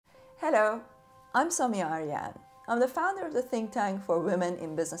Hello, I'm Soumya Aryan. I'm the founder of the think tank for women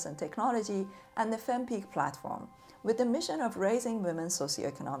in business and technology and the FemPeak platform, with the mission of raising women's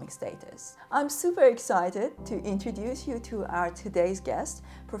socioeconomic status. I'm super excited to introduce you to our today's guest,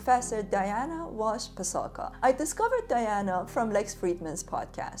 Professor Diana Walsh-Pasulka. I discovered Diana from Lex Fridman's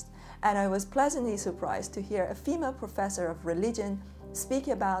podcast, and I was pleasantly surprised to hear a female professor of religion speak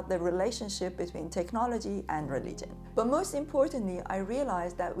about the relationship between technology and religion. But most importantly, I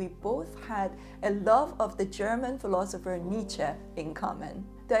realized that we both had a love of the German philosopher Nietzsche in common.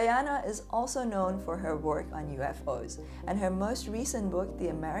 Diana is also known for her work on UFOs, and her most recent book, The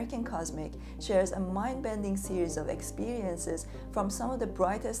American Cosmic, shares a mind-bending series of experiences from some of the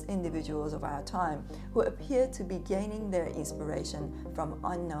brightest individuals of our time who appear to be gaining their inspiration from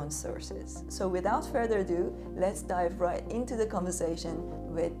unknown sources. So without further ado, let's dive right into the conversation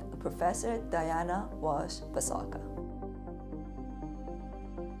with Professor Diana Walsh-Pasulka.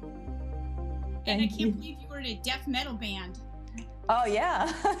 And I can't believe you were in a death metal band. Oh, yeah.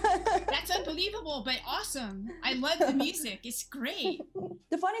 That's unbelievable, but awesome. I love the music. It's great.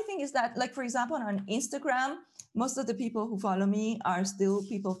 The funny thing is that, like, for example, on Instagram, most of the people who follow me are still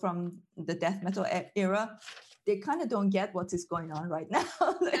people from the death metal era. They kind of don't get what is going on right now.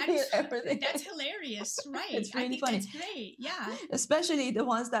 That's hilarious, right? It's really I think funny. That's great, yeah. Especially the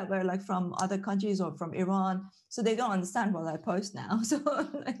ones that were like from other countries or from Iran. So they don't understand what I post now. So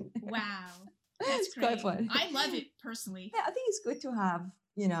wow. That's it's great. quite funny. I love it personally. Yeah, I think it's good to have,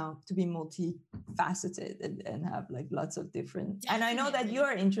 to be multifaceted and have like lots of different. Definitely. And I know that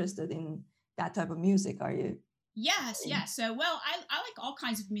you're interested in that type of music, are you? Yes. So, well, I like all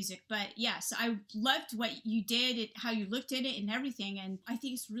kinds of music, but yes, I loved what you did, how you looked at it and everything. And I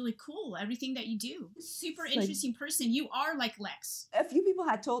think it's really cool, everything that you do. Super interesting person. You are like Lex. A few people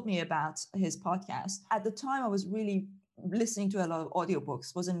had told me about his podcast. At the time, I was really listening to a lot of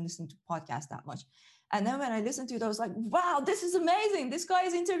audiobooks, wasn't listening to podcasts that much. And then when I listened to it, I was like, wow, this is amazing. This guy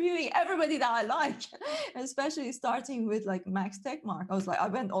is interviewing everybody that I like, especially starting with like Max Tegmark. I was like, I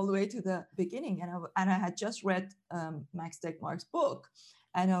went all the way to the beginning and I had just read Max Tegmark's book.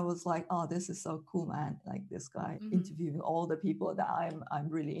 And I was like, oh, this is so cool, man. Like this guy interviewing all the people that I'm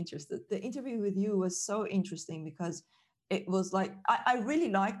really interested. The interview with you was so interesting because it was like, I really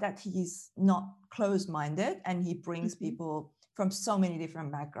like that he's not closed-minded and he brings people from so many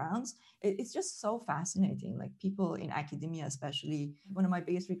different backgrounds. It's just so fascinating. Like people in academia, especially, one of my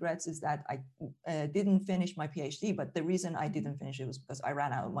biggest regrets is that I didn't finish my PhD, but the reason I didn't finish it was because I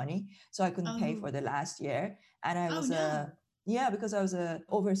ran out of money. So I couldn't pay for the last year. And I was because I was an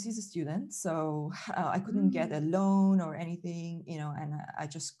overseas student, so I couldn't get a loan or anything, and I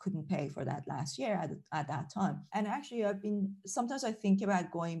just couldn't pay for that last year at that time. And actually, sometimes I think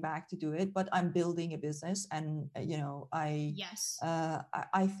about going back to do it, but I'm building a business, and I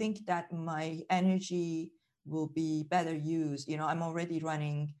think that my energy will be better used. I'm already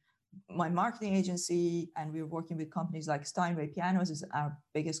running my marketing agency, and we're working with companies like Steinway Pianos is our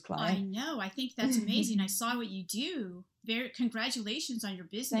biggest client. I know. I think that's amazing. I saw what you do. Congratulations on your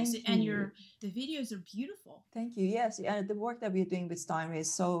business. And the videos are beautiful. Thank you. Yes, the work that we're doing with Steinway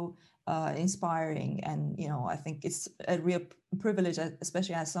is so inspiring, and I think it's a real privilege,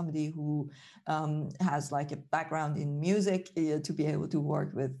 especially as somebody who has like a background in music, to be able to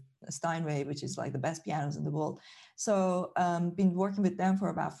work with Steinway, which is like the best pianos in the world. So been working with them for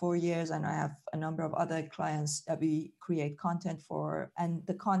about 4 years, and I have a number of other clients that we create content for, and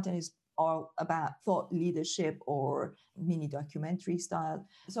the content is all about thought leadership or mini documentary style.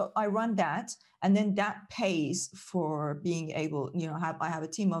 So I run that, and then that pays for being able, I have a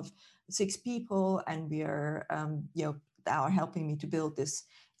team of 6 people, and we are, that are helping me to build this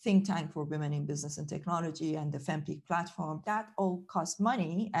think tank for women in business and technology and the FemPeak platform. That all costs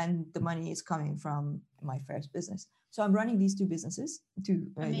money, and the money is coming from my first business. So I'm running these 2 businesses.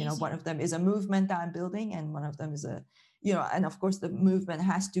 One of them is a movement that I'm building, and one of them is and of course the movement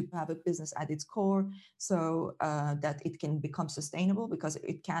has to have a business at its core, so that it can become sustainable, because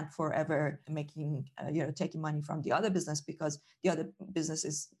it can't forever taking money from the other business, because the other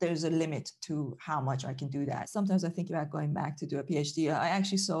business there's a limit to how much I can do that. Sometimes I think about going back to do a PhD. I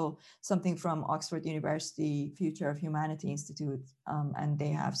actually saw something from Oxford University Future of Humanity Institute, and they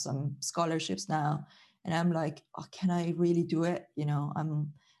have some scholarships now, and I'm like, oh, can I really do it?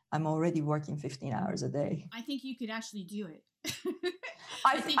 I'm already working 15 hours a day. I think you could actually do it.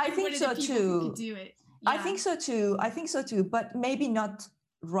 I think so too. Do it. Yeah. I think so too. But maybe not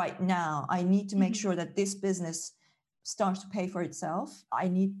right now. I need to make sure that this business starts to pay for itself. I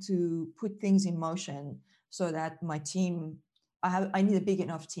need to put things in motion so that my team, I need a big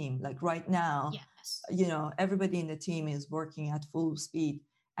enough team. Like right now, everybody in the team is working at full speed.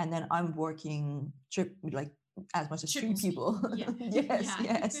 and then I'm working like as much as Triple three people. Yeah. Yes, Yeah.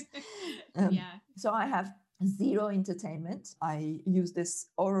 yes. Yeah. So I have zero entertainment. I use this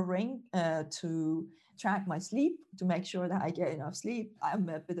Oura Ring to track my sleep, to make sure that I get enough sleep. I'm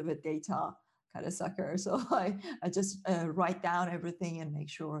a bit of a data kind of sucker. So I just write down everything and make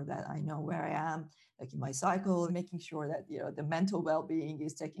sure that I know where I am, like in my cycle, making sure that, you know, the mental well-being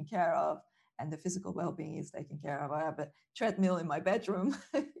is taken care of and the physical well-being is taken care of. I have a treadmill in my bedroom,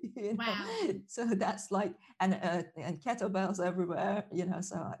 you know? Wow. So that's like, and kettlebells everywhere, you know,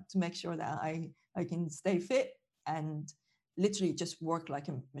 so to make sure that I can stay fit and literally just work like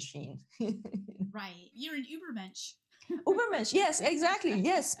a machine. Right. You're an Ubermensch. Ubermensch, yes, exactly.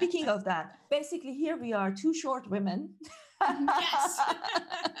 Yes, speaking of that, basically here we are, two short women. Yes.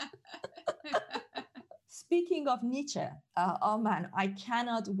 Speaking of Nietzsche, oh man, I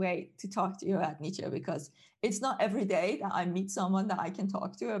cannot wait to talk to you about Nietzsche, because it's not every day that I meet someone that I can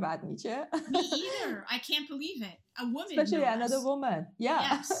talk to about Nietzsche. Me either. I can't believe it. A woman, Especially no another less. woman. Yeah.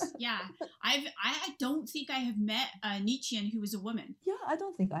 Yes. Yeah. I don't think I have met a Nietzschean who was a woman. Yeah, I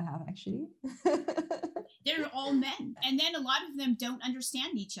don't think I have actually. They're all men, and then a lot of them don't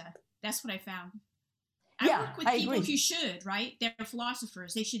understand Nietzsche. That's what I found. I work with people agree. who should, right? They're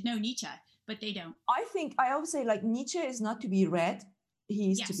philosophers. They should know Nietzsche, but they don't. I always say, like, Nietzsche is not to be read,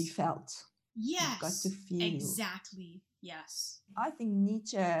 he is to be Yes. felt. Yes. You've got to feel. Exactly. Yes. I think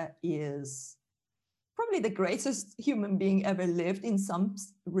Nietzsche is probably the greatest human being ever lived in some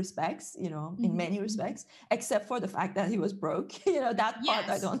respects, you know, in many respects, except for the fact that he was broke. You know, that part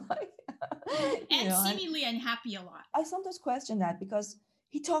I Yes. don't like. And seemingly unhappy a lot. I sometimes question that, because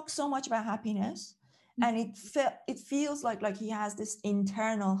he talks so much about happiness, and it feels like he has this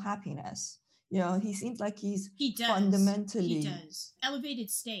internal happiness. You know, he seems like he does. Fundamentally. He does. Elevated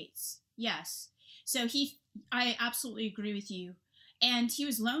states. Yes. So I absolutely agree with you. And he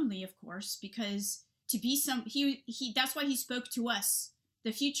was lonely, of course, because to be that's why he spoke to us,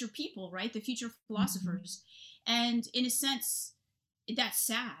 the future people, right? The future philosophers. And in a sense, that's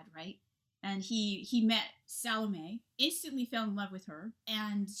sad, right? And he met Salome, instantly fell in love with her,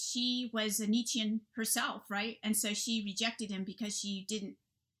 and she was a Nietzschean herself, right? And so she rejected him because she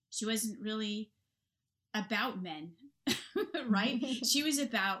wasn't really about men, right? She was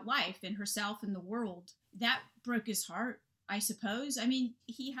about life and herself and the world. That broke his heart, I suppose. I mean,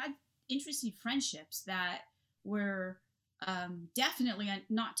 he had interesting friendships that were definitely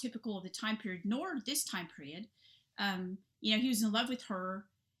not typical of the time period, nor this time period. You know, he was in love with her,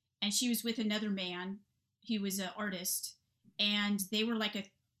 and she was with another man who was an artist, and they were like a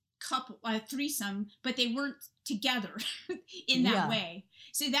couple, a threesome, but they weren't together in that way.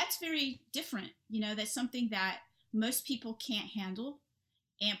 So that's very different. You know, that's something that most people can't handle,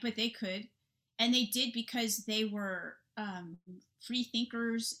 but they could, and they did because they were free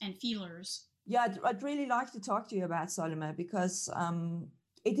thinkers and feelers. Yeah, I'd really like to talk to you about Salome, because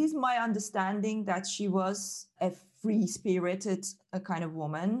it is my understanding that she was a free-spirited kind of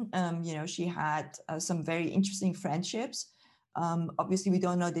woman. You know, she had some very interesting friendships. Obviously, we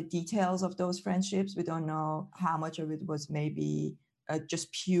don't know the details of those friendships. We don't know how much of it was maybe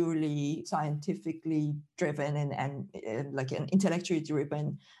just purely scientifically driven and like an intellectually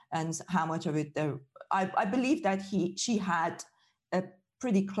driven, and how much of it I believe that she had a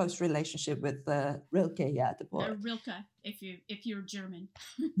pretty close relationship with Rilke, the poet. Rilke, if you're German.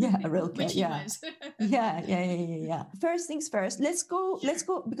 Yeah, Rilke. Which he was. Yeah. First things first. Let's go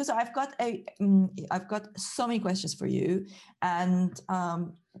because I've got so many questions for you, and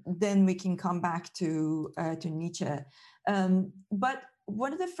then we can come back to Nietzsche. But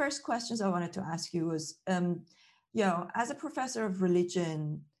one of the first questions I wanted to ask you was, you know, as a professor of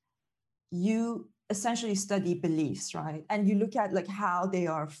religion, you essentially study beliefs, right? And you look at like how they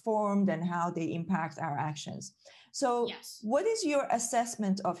are formed and how they impact our actions. So What is your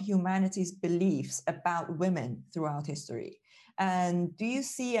assessment of humanity's beliefs about women throughout history? And do you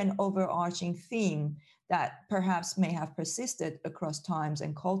see an overarching theme that perhaps may have persisted across times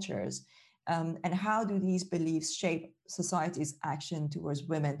and cultures? And how do these beliefs shape society's action towards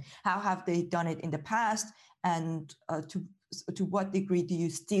women? How have they done it in the past? And to what degree do you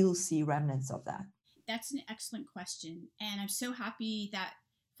still see remnants of that? That's an excellent question. And I'm so happy that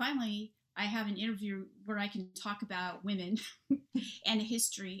finally I have an interview where I can talk about women and the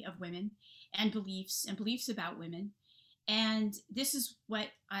history of women and beliefs about women. And this is what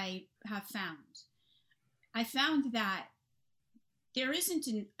I have found. I found that there isn't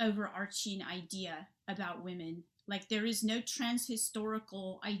an overarching idea about women. Like, there is no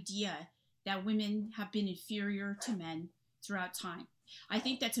transhistorical idea that women have been inferior to men throughout time. I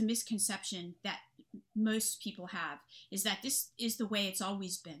think that's a misconception that most people have, is that this is the way it's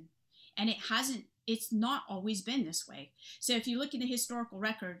always been. And it's not always been this way. So if you look in the historical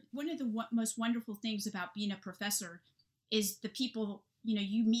record, one of the most wonderful things about being a professor is the people,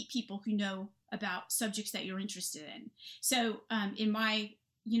 you meet people who know about subjects that you're interested in. So in my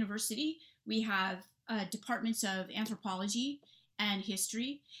university, we have departments of anthropology and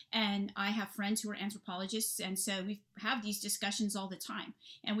history, and I have friends who are anthropologists, and so we have these discussions all the time,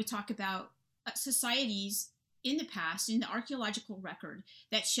 and we talk about societies in the past, in the archaeological record,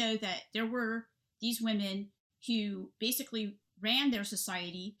 that show that there were these women who basically ran their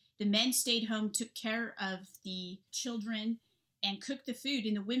society. The men stayed home, took care of the children, and cooked the food,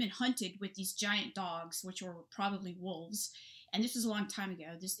 and the women hunted with these giant dogs, which were probably wolves. And this was a long time ago.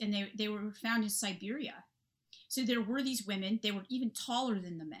 And they were found in Siberia. So there were these women. They were even taller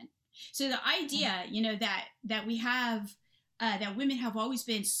than the men. So the idea, that we have, that women have always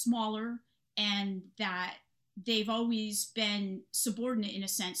been smaller, and that they've always been subordinate in a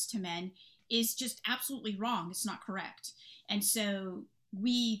sense to men, is just absolutely wrong. It's not correct. And so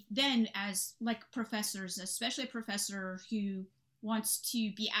we then, as like professors, especially a professor who wants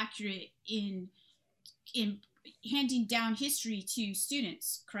to be accurate in handing down history to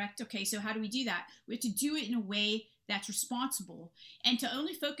students, correct? Okay, so how do we do that? We have to do it in a way that's responsible, and to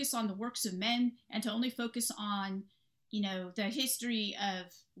only focus on the works of men, and to only focus on, the history of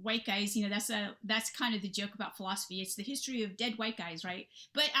white guys. That's kind of the joke about philosophy. It's the history of dead white guys, right?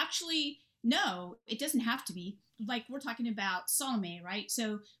 But actually, no, it doesn't have to be. Like, we're talking about Salome, right?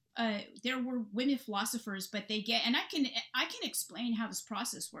 So there were women philosophers, but and I can explain how this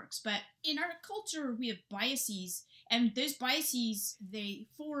process works. But in our culture, we have biases, and those biases, they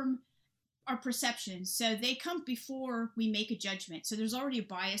form our perceptions. So they come before we make a judgment. So there's already a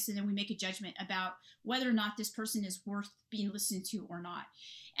bias, and then we make a judgment about whether or not this person is worth being listened to or not.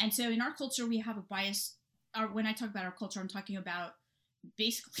 And so in our culture, we have a bias. When I talk about our culture, I'm talking about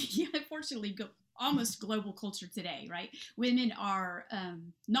basically, unfortunately, almost global culture today, right? Women are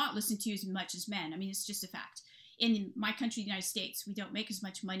not listened to as much as men. I mean, it's just a fact. In my country, the United States, we don't make as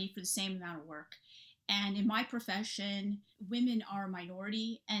much money for the same amount of work. And in my profession, women are a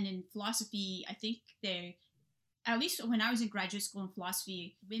minority. And in philosophy, I think at least when I was in graduate school in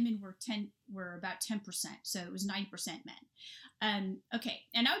philosophy, women were about 10%. So it was 90% men. Okay,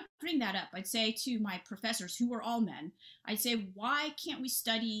 and I would bring that up. I'd say to my professors, who were all men, I'd say, why can't we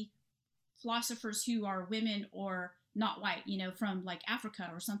study philosophers who are women or not white, from like Africa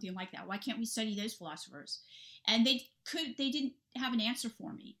or something like that? Why can't we study those philosophers? And they didn't have an answer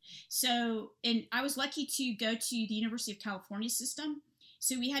for me. So, and I was lucky to go to the University of California system.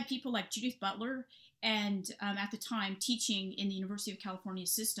 So we had people like Judith Butler, and at the time teaching in the University of California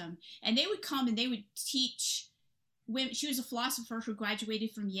system, and they would come and they would teach women. She was a philosopher who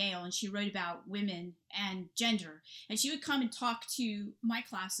graduated from Yale, and she wrote about women and gender, and she would come and talk to my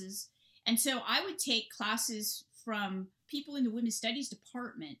classes. And so I would take classes from people in the women's studies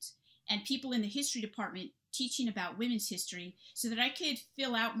department and people in the history department teaching about women's history, so that I could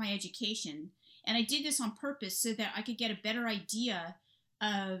fill out my education. And I did this on purpose so that I could get a better idea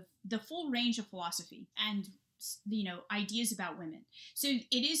of the full range of philosophy and, ideas about women. So it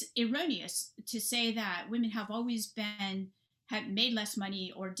is erroneous to say that women have always had made less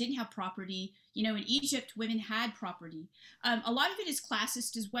money or didn't have property. In Egypt, women had property. A lot of it is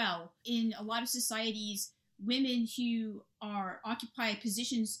classist as well. In a lot of societies, women who occupy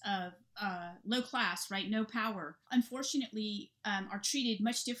positions of low class, right, no power, unfortunately, are treated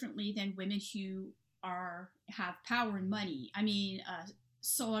much differently than women who have power and money. I mean,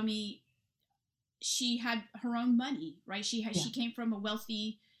 Salome, she had her own money, right? She came from a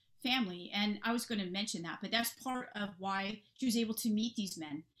wealthy family, and I was going to mention that, but that's part of why she was able to meet these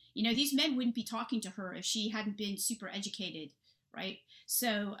men. These men wouldn't be talking to her if she hadn't been super educated, right?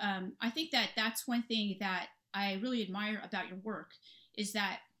 So I think that that's one thing that I really admire about your work, is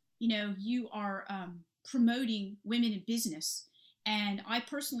that you are promoting women in business. And I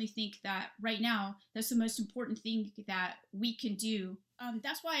personally think that right now, that's the most important thing that we can do.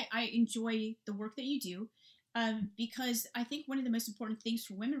 That's why I enjoy the work that you do, because I think one of the most important things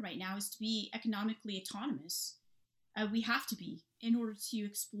for women right now is to be economically autonomous. We have to be, in order to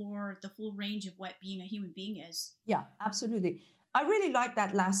explore the full range of what being a human being is. Yeah, absolutely. I really like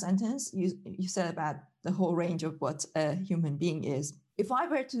that last sentence you said about the whole range of what a human being is. If I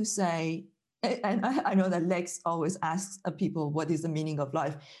were to say, and I know that Lex always asks people, what is the meaning of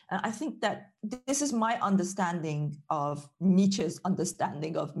life? And I think that this is my understanding of Nietzsche's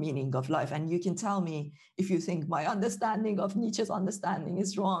understanding of meaning of life. And you can tell me if you think my understanding of Nietzsche's understanding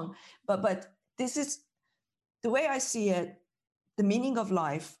is wrong. But this is the way I see it. the meaning of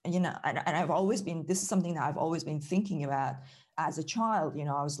life, and I've always been, this is something that I've always been thinking about as a child.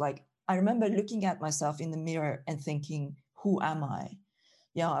 I was like, I remember looking at myself in the mirror and thinking, who am I?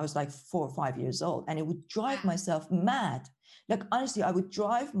 I was like 4 or 5 years old, and it would drive myself mad. Like, honestly, I would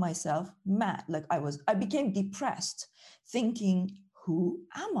drive myself mad. Like, I became depressed thinking, who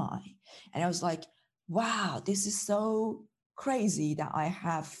am I? And I was like, wow, this is so crazy that I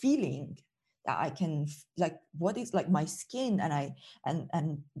have feeling, that I can, like, what is, like, my skin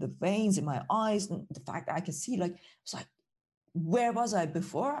and the veins in my eyes, and the fact that I can see, like, it's like, where was I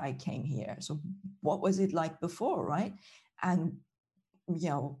before I came here? So what was it like before, right? And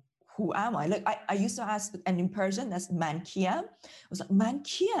who am I? Like, I used to ask, and in Persian, that's man kiyam. I was like, man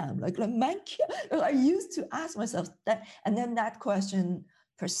kiyam, like man kiyam. I used to ask myself that, and then that question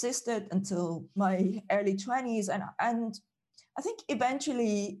persisted until my early 20s, and I think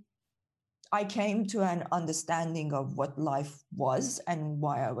eventually I came to an understanding of what life was and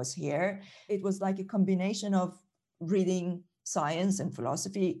why I was here. It was like a combination of reading science and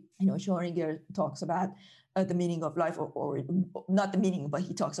philosophy. Schrödinger talks about the meaning of life, or not the meaning, but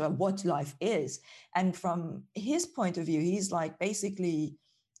he talks about what life is. And from his point of view, he's like, basically,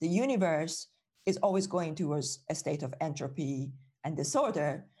 the universe is always going towards a state of entropy and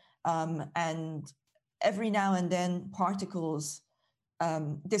disorder. And every now and then, particles,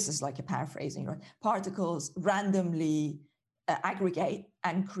 this is like a paraphrasing, right? Particles randomly aggregate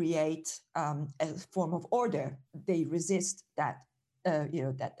and create a form of order. They resist that,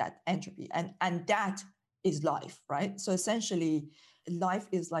 that entropy, and that is life, right? So essentially, life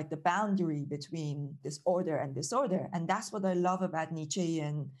is like the boundary between this order and disorder, and that's what I love about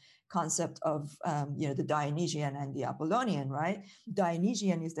Nietzschean concept of, the Dionysian and the Apollonian, right?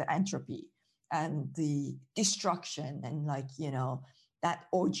 Dionysian is the entropy and the destruction, and like, that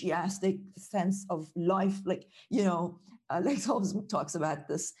orgiastic sense of life, like, Lex Hobbs talks about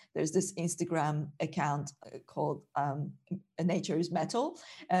this. There's this Instagram account called Nature is Metal,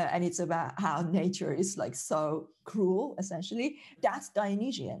 and it's about how nature is like so cruel, essentially. That's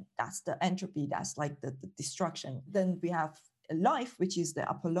Dionysian. That's the entropy. That's like the destruction. Then we have life, which is the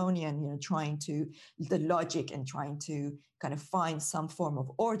Apollonian, trying to, the logic, and trying to kind of find some form of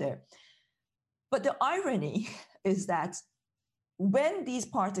order. But the irony is that when these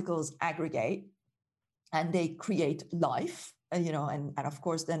particles aggregate and they create life, and of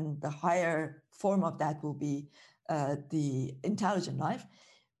course, then the higher form of that will be the intelligent life.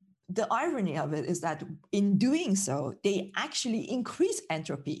 The irony of it is that in doing so, they actually increase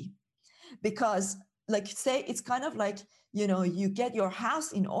entropy, because, like, say, it's kind of like, you get your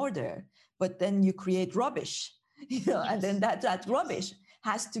house in order, but then you create rubbish, yes. And then that rubbish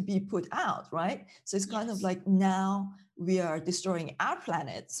has to be put out, right? So it's kind of like, now we are destroying our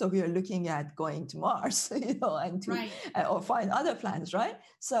planet, so we are looking at going to Mars, and to or find other planets, right?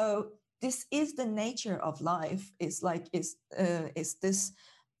 So this is the nature of life. It's like, is this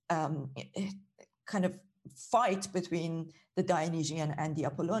kind of fight between the Dionysian and the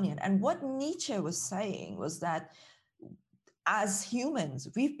Apollonian. And what Nietzsche was saying was that as humans,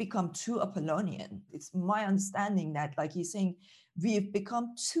 we've become too Apollonian. It's my understanding that, like, he's saying, we've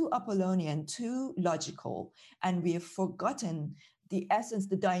become too Apollonian, too logical, and we have forgotten the essence,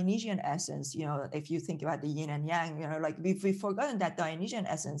 the Dionysian essence. If you think about the yin and yang, like, we've forgotten that Dionysian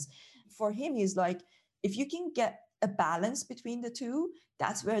essence. For him, he's like, if you can get a balance between the two,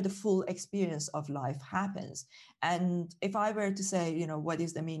 that's where the full experience of life happens. And if I were to say, what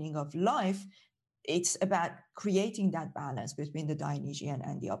is the meaning of life? It's about creating that balance between the Dionysian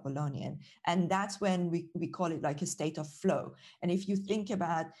and the Apollonian. And that's when we call it like a state of flow. And if you think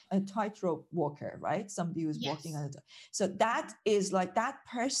about a tightrope walker, right? Somebody who's walking on it. So that is like, that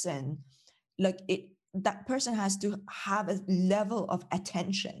person, that person has to have a level of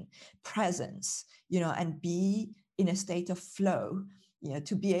attention, presence, and be in a state of flow,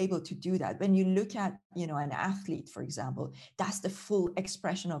 to be able to do that. When you look at, an athlete, for example, that's the full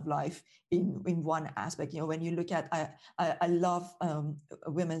expression of life in one aspect. When you look at, I love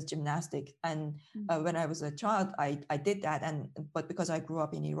women's gymnastics. And when I was a child, I did that. But because I grew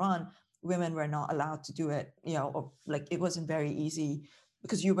up in Iran, women were not allowed to do it, or like, it wasn't very easy,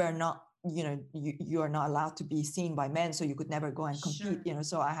 because you were not, you are not allowed to be seen by men, so you could never go and compete.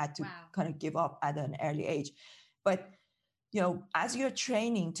 So I had to kind of give up at an early age. But as you're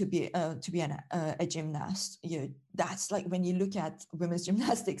training to be a gymnast, that's like, when you look at women's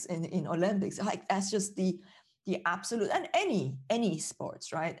gymnastics in Olympics, like, that's just the absolute, and any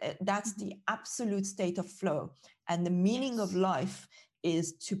sports, right? That's the absolute state of flow. And the meaning of life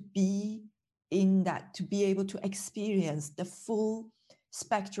is to be in that, to be able to experience the full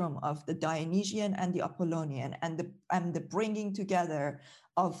spectrum of the Dionysian and the Apollonian, and the bringing together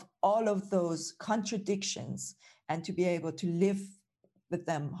of all of those contradictions, and to be able to live with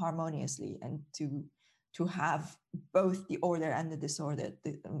them harmoniously, and to have both the order and the disorder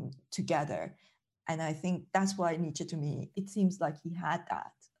together. And I think that's why Nietzsche, to me, it seems like he had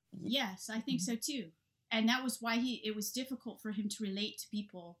that. Yes, I think so too. And that was why it was difficult for him to relate to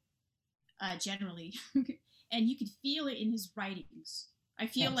people generally. And you could feel it in his writings. I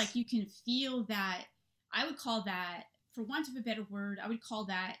feel like you can feel that. I would call that, for want of a better word, I would call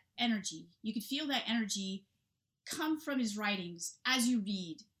that energy. You could feel that energy come from his writings as you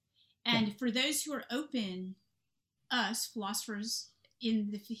read. And for those who are open, us philosophers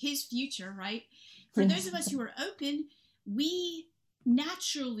in his future, right? For those of us who are open, we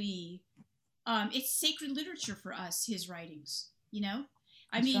naturally, it's sacred literature for us, his writings, you know?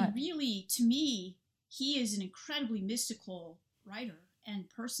 I mean, really, to me, he is an incredibly mystical writer and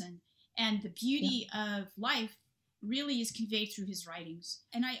person. And the beauty of life really is conveyed through his writings.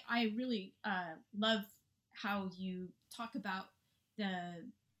 And I really love how you talk about the,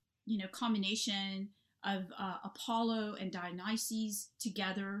 you know, combination of Apollo and Dionysus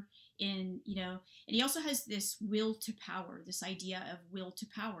together in, you know, and he also has this will to power, this idea of will to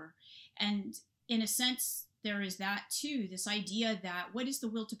power. And in a sense, there is that too, this idea that, what is the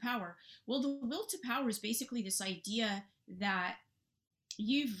will to power? Well, the will to power is basically this idea that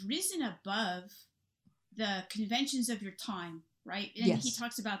you've risen above the conventions of your time, right? And he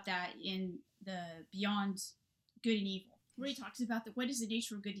talks about that in the Beyond Good and Evil, where he talks about what is the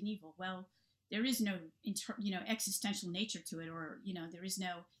nature of good and evil? Well, there is no, existential nature to it, or, there is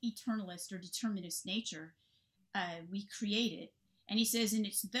no eternalist or determinist nature. We create it. And he says, and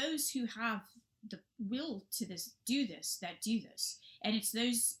it's those who have the will to do this. And it's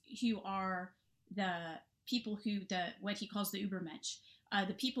those who are the people what he calls the Übermensch,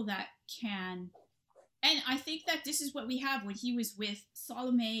 the people that can, and I think that this is what we have when he was with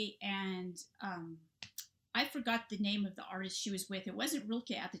Salome and, I forgot the name of the artist she was with. It wasn't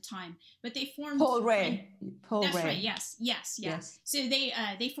Rilke at the time, but they formed Paul Ray. That's right. Yes. So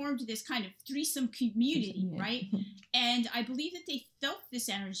they formed this kind of threesome community, right? And I believe that they felt this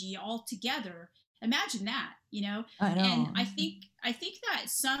energy all together. Imagine that, I know. And I think that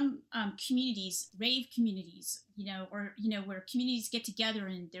some communities, rave communities, where communities get together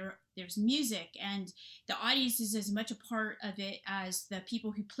and there's music and the audience is as much a part of it as the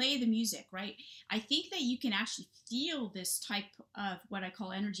people who play the music, right? I think that you can actually feel this type of what I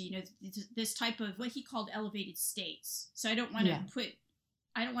call energy, this type of what he called elevated states. So I don't want to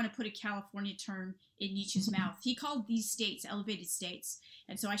put a California term in Nietzsche's mouth. He called these states elevated states,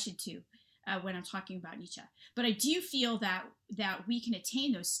 and so I should too. When I'm talking about Nietzsche. But I do feel that we can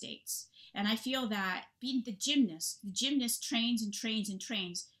attain those states. And I feel that being the gymnast trains and trains and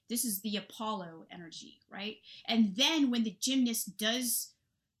trains. This is the Apollo energy, right? And then when the gymnast does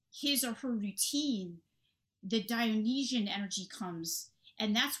his or her routine, the Dionysian energy comes.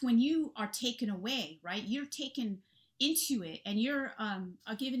 And that's when you are taken away, right? You're taken into it. And you're,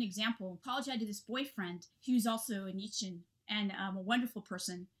 I'll give an example. In college, I had this boyfriend who's also a Nietzschean and a wonderful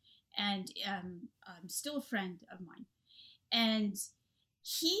person. And still a friend of mine. And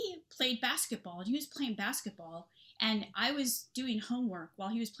he played basketball, and he was playing basketball, and I was doing homework while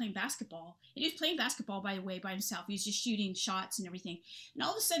he was playing basketball. And he was playing basketball, by the way, by himself. He was just shooting shots and everything. And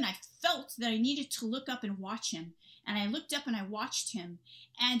all of a sudden, I felt that I needed to look up and watch him. And I looked up and I watched him,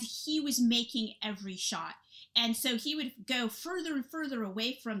 and he was making every shot. And so he would go further and further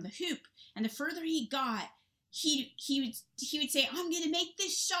away from the hoop, and the further he got, he would say, I'm going to make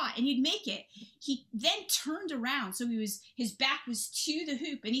this shot, and he'd make it. He then turned around. So his back was to the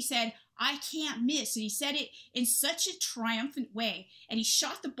hoop, and he said, I can't miss. And he said it in such a triumphant way. And he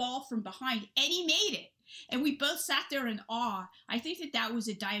shot the ball from behind, and he made it. And we both sat there in awe. I think that was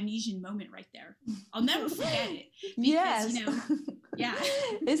a Dionysian moment right there. I'll never forget it. Because, yeah.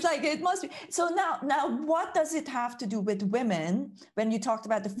 It's like, it must be. So now what does it have to do with women when you talked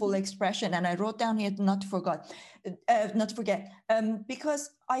about the full expression? And I wrote down here not to forget, because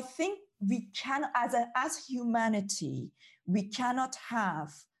I think we can, as humanity, we cannot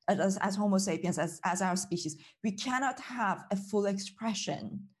have, as Homo sapiens, as our species, we cannot have a full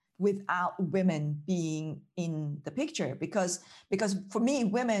expression without women being in the picture, because for me,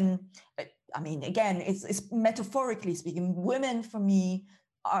 women, I mean, again, it's metaphorically speaking, women for me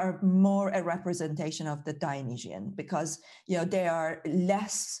are more a representation of the Dionysian, because they are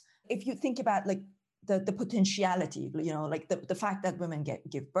less. If you think about like the potentiality, like the fact that women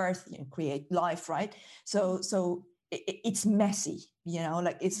give birth, create life, right? So it's messy,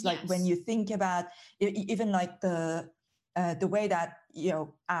 like it's like when you think about even like the the way that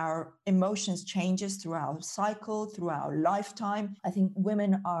our emotions changes through our cycle, through our lifetime. I think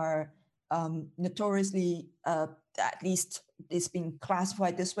women are notoriously, at least it's been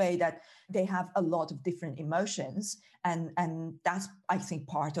classified this way, that they have a lot of different emotions, and that's, I think,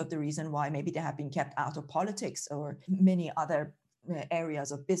 part of the reason why maybe they have been kept out of politics or many other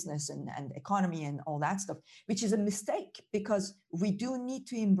areas of business and economy and all that stuff, which is a mistake, because we do need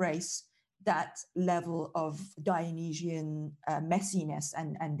to embrace that level of Dionysian messiness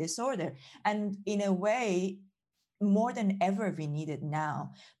and disorder. And in a way, more than ever, we need it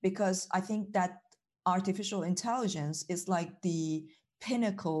now, because I think that artificial intelligence is like the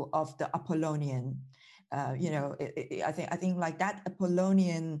pinnacle of the Apollonian. I think like that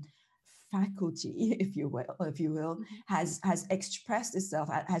Apollonian faculty, if you will, has expressed itself,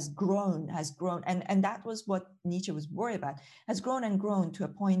 has grown, and that was what Nietzsche was worried about. Has grown and grown to a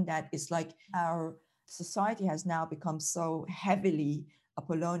point that it's like our society has now become so heavily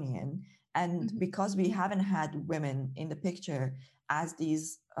Apollonian, and because we haven't had women in the picture as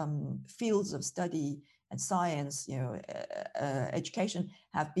these fields of study and science, education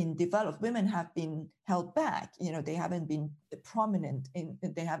have been developed, women have been held back. They haven't been prominent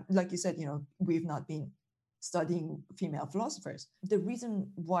they have, like you said, we've not been studying female philosophers. The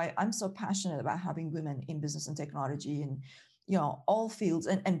reason why I'm so passionate about having women in business and technology and all fields,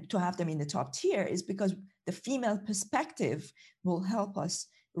 and to have them in the top tier, is because the female perspective will help us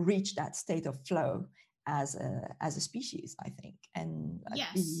reach that state of flow as a species, I think. And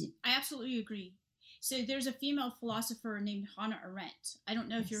yes, I absolutely agree. So there's a female philosopher named Hannah Arendt. I don't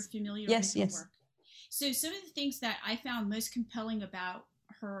know if you're familiar with her work. So some of the things that I found most compelling about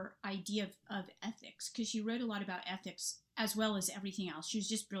her idea of ethics, because she wrote a lot about ethics as well as everything else, she was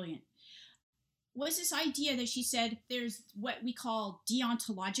just brilliant, was this idea that she said there's what we call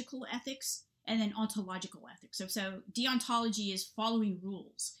deontological ethics and then ontological ethics. So deontology is following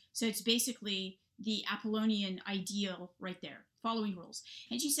rules. So it's basically the Apollonian ideal right there, following rules.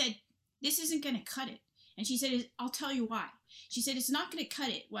 And she said, this isn't going to cut it. And she said, I'll tell you why. She said, it's not going to cut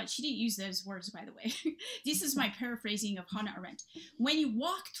it. Well, she didn't use those words, by the way. This is my paraphrasing of Hannah Arendt. When you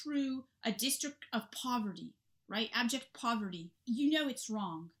walk through a district of poverty, right, abject poverty, you know it's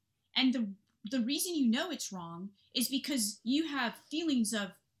wrong. And the reason you know it's wrong is because you have feelings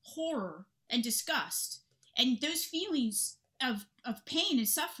of horror and disgust. And those feelings of pain and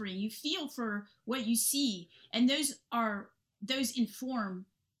suffering, you feel for what you see. And those inform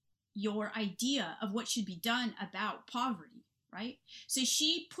your idea of what should be done about poverty, right? So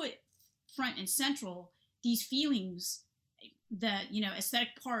she put front and central these feelings, the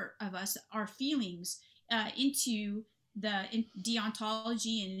aesthetic part of us, our feelings, into the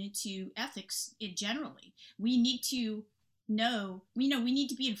deontology and into ethics generally. We need to know, we need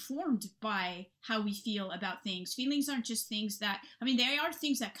to be informed by how we feel about things. Feelings aren't just things that, they are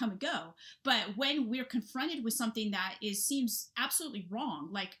things that come and go, but when we're confronted with something that seems absolutely wrong,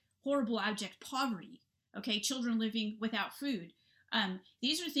 like horrible abject poverty, okay, children living without food,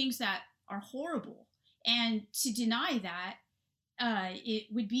 these are things that are horrible, and to deny that, it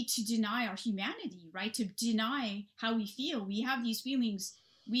would be to deny our humanity, right? To deny how we feel. We have these feelings.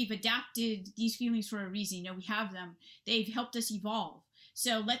 We've adapted these feelings for a reason. We have them. They've helped us evolve.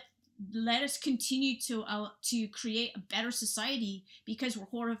 So let us continue to create a better society, because we're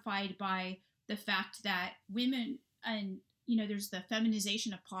horrified by the fact that women, and there's the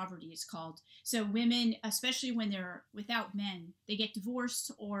feminization of poverty, it's called. So women, especially when they're without men, they get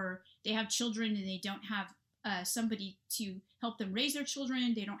divorced or they have children and they don't have somebody to help them raise their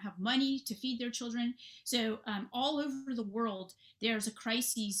children. They don't have money to feed their children. So all over the world, there's a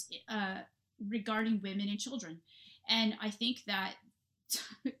crisis regarding women and children. And I think that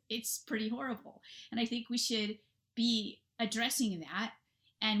it's pretty horrible. And I think we should be addressing that.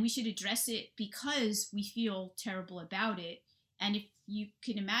 And we should address it because we feel terrible about it. And if you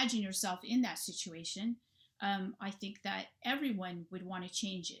can imagine yourself in that situation, I think that everyone would want to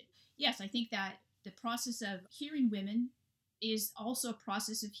change it. Yes, I think that the process of hearing women is also a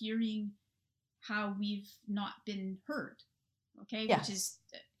process of hearing how we've not been heard. Okay, yes. Which is,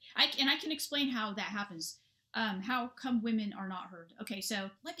 I can explain how that happens. How come women are not heard? Okay, so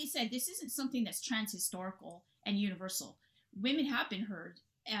like I said, this isn't something that's transhistorical and universal. Women have been heard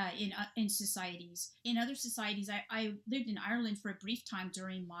in societies. In other societies, I lived in Ireland for a brief time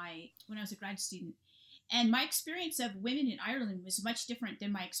when I was a grad student. And my experience of women in Ireland was much different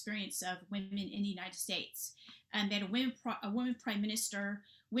than my experience of women in the United States. They had a woman prime minister.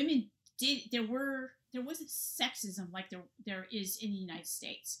 There wasn't sexism like there is in the United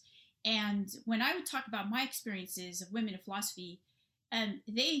States. And when I would talk about my experiences of women in philosophy, I'd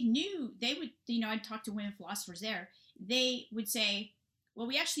talk to women philosophers there. they would say, well,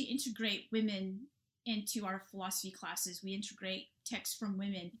 we actually integrate women into our philosophy classes. We integrate texts from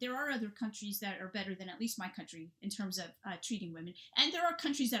women. There are other countries that are better than at least my country in terms of treating women. And there are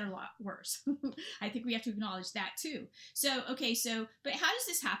countries that are a lot worse. I think we have to acknowledge that too. So, but how does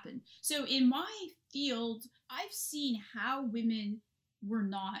this happen? So in my field, I've seen how women were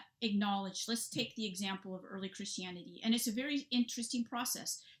not acknowledged. Let's take the example of early Christianity. And it's a very interesting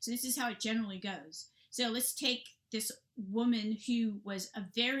process. So this is how it generally goes. So let's take this woman who was a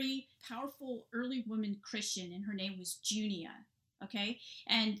very powerful early woman Christian, and her name was Junia, okay?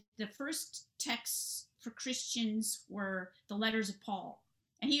 And the first texts for Christians were the letters of Paul,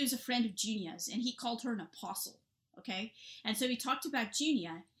 and he was a friend of Junia's, and he called her an apostle, okay? And so he talked about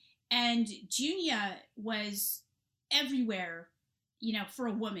Junia, and Junia was everywhere, for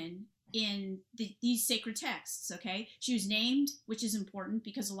a woman in these sacred texts, okay? She was named, which is important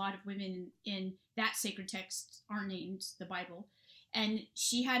because a lot of women in that sacred text aren't named, the Bible. And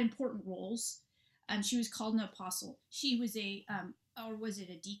she had important roles. She was called an apostle. She was or was it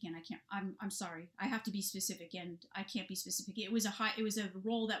a deacon? I'm sorry. I have to be specific, and I can't be specific. It was a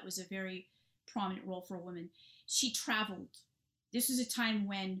role that was a very prominent role for a woman. She traveled. This was a time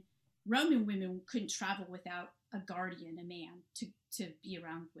when Roman women couldn't travel without a guardian, a man, to be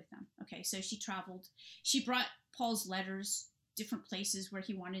around with them. Okay, so she traveled. She brought Paul's letters different places where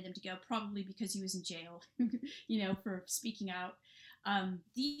he wanted them to go, probably because he was in jail, for speaking out.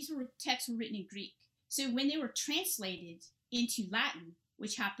 These texts were written in Greek. So when they were translated into Latin,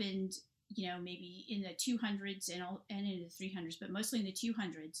 which happened, maybe in the 200s and in the 300s, but mostly in the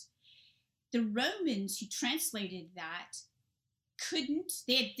 200s, the Romans who translated that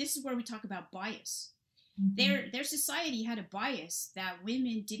this is where we talk about bias. Mm-hmm. Their society had a bias that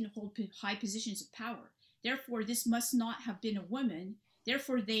women didn't hold high positions of power. Therefore, this must not have been a woman.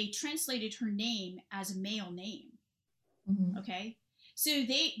 Therefore, they translated her name as a male name. Mm-hmm. Okay? So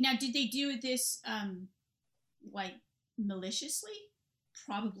did they do this maliciously?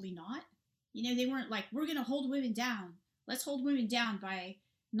 Probably not. They weren't like, we're going to hold women down. Let's hold women down by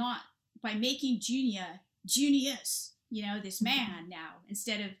making Junius, this man now,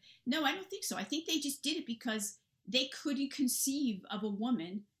 instead of, no, I don't think so. I think they just did it because they couldn't conceive of a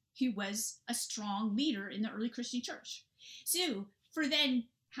woman who was a strong leader in the early Christian church. So for then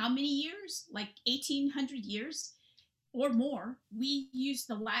how many years? Like 1800 years or more, we use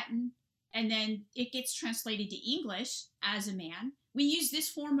the Latin, and then it gets translated to English as a man. We use this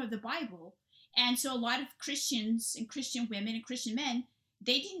form of the Bible. And so a lot of Christians and Christian women and Christian men,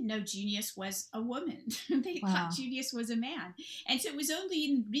 they didn't know Junius was a woman. They thought Junius was a man. And so it was only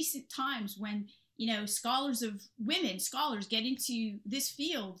in recent times when, scholars get into this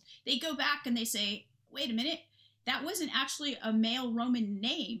field, they go back and they say, wait a minute, that wasn't actually a male Roman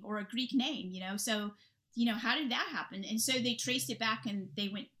name or a Greek name, so, how did that happen? And so they traced it back, and they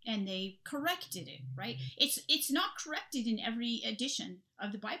went and they corrected it, right? It's not corrected in every edition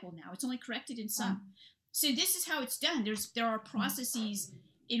of the Bible now. It's only corrected in some. Wow. So this is how it's done. There are processes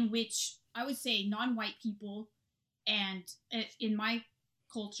in which I would say non-white people, and in my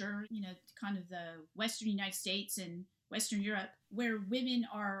culture, kind of the Western United States and Western Europe, where women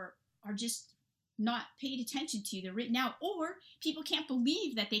are just not paid attention to. They're written out, or people can't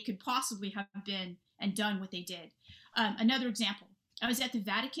believe that they could possibly have been and done what they did. Another example, I was at the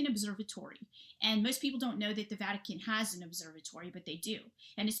Vatican Observatory, and most people don't know that the Vatican has an observatory, but they do.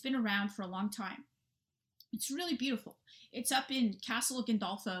 And it's been around for a long time. It's really beautiful. It's up in Castel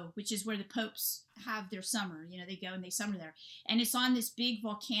Gandolfo, which is where the popes have their summer. They go and they summer there. And it's on this big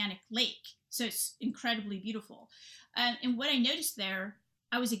volcanic lake. So it's incredibly beautiful. And what I noticed there,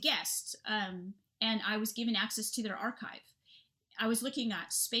 I was a guest, and I was given access to their archive. I was looking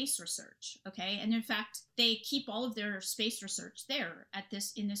at space research, okay? And in fact, they keep all of their space research there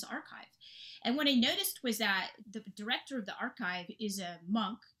in this archive. And what I noticed was that the director of the archive is a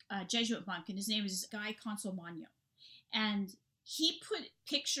monk, a Jesuit monk, and his name is Guy Consolmagno. And he put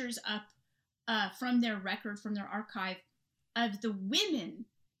pictures up from their record, from their archive, of the women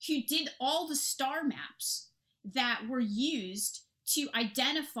who did all the star maps that were used to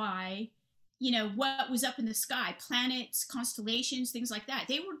identify, what was up in the sky, planets, constellations, things like that.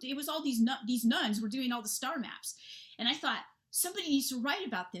 It was all these nuns were doing all the star maps. And I thought, somebody needs to write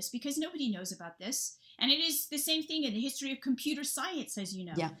about this because nobody knows about this. And it is the same thing in the history of computer science, as you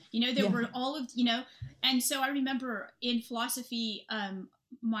know. Yeah. There were all of, and so I remember in philosophy,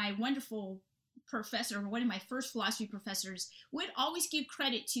 my wonderful professor, one of my first philosophy professors, would always give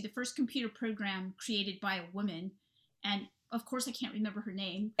credit to the first computer program created by a woman. And of course, I can't remember her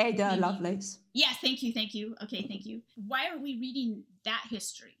name. Ada Lovelace. Yes, thank you. Okay, thank you. Why aren't we reading that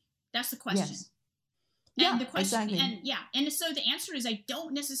history? That's the question. Yes. And Yeah, the question, exactly. and so the answer is I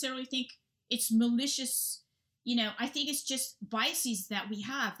don't necessarily think it's malicious. I think it's just biases that we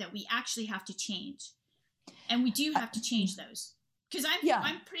have that we actually have to change, and we do have to change those because Yeah.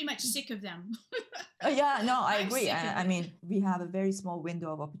 I'm pretty much sick of them. Yeah, no, I I'm agree. sick of I it. mean, we have a very small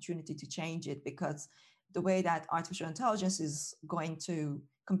window of opportunity to change it, because the way that artificial intelligence is going to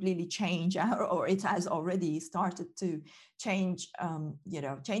completely change our, or it has already started to change,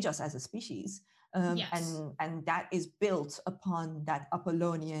 change us as a species. Yes. And that is built upon that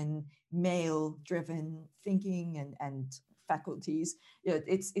Apollonian male-driven thinking and faculties.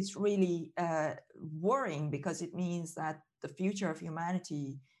 It's really worrying, because it means that the future of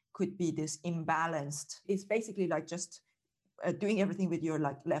humanity could be this imbalanced. It's basically like just doing everything with your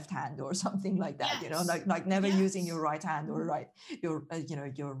like left hand or something like that. Yes. Like never using your Yes. right hand or your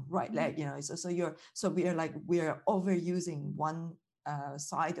your right leg. So we're overusing one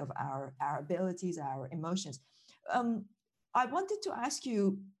side of our abilities, our emotions. um, I wanted to ask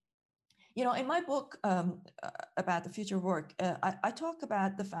you, in my book, about the future work, I talk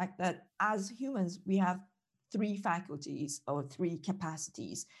about the fact that as humans, we have three faculties or three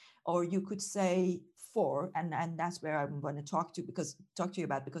capacities, or you could say four, and that's where I'm going to talk to you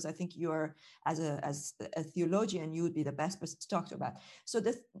about, because I think you're, as a theologian, you would be the best person to talk to about.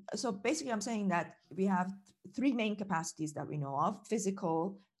 So basically, I'm saying that we have three main capacities that we know of: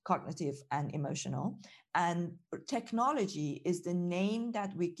 physical, cognitive, and emotional. And technology is the name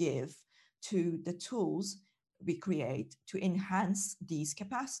that we give to the tools we create to enhance these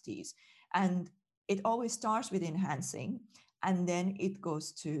capacities. And it always starts with enhancing, and then it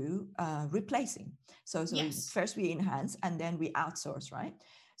goes to replacing. So Yes. first we enhance, and then we outsource, right?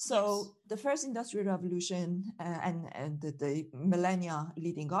 So Yes. the first industrial revolution, and the millennia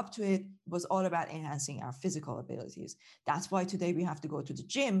leading up to it, was all about enhancing our physical abilities. That's why today we have to go to the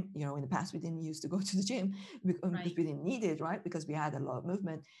gym. In the past we didn't used to go to the gym because Right. we didn't need it, right? Because we had a lot of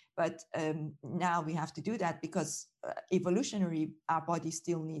movement. But now we have to do that because evolutionary, our body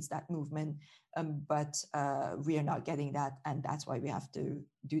still needs that movement, but we are not getting that, and that's why we have to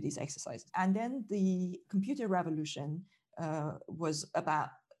do these exercises. And then the computer revolution was about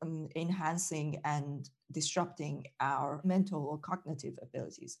enhancing and disrupting our mental or cognitive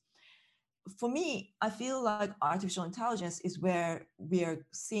abilities. For me, I feel like artificial intelligence is where we are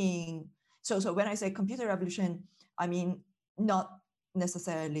seeing. So when I say computer revolution, I mean not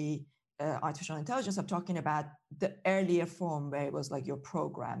necessarily artificial intelligence. I'm talking about the earlier form where it was like you're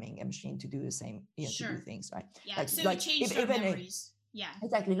programming a machine to do the same, to do things, right? Yeah. So Like it changed our memories. Yeah.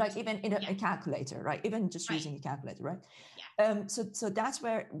 Exactly, like even in a calculator, right? Even just using a calculator, right? Yeah. So that's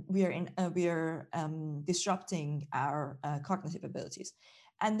where we're disrupting our cognitive abilities.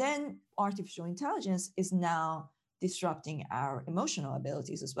 And then artificial intelligence is now disrupting our emotional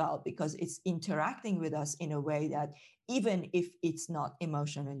abilities as well, because it's interacting with us in a way that, even if it's not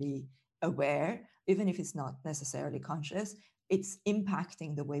emotionally aware, even if it's not necessarily conscious, it's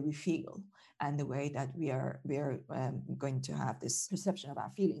impacting the way we feel and the way that we are going to have this perception of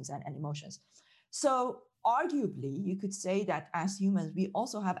our feelings and emotions. So arguably, you could say that as humans, we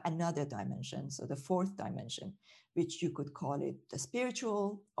also have another dimension. So the fourth dimension, which you could call it the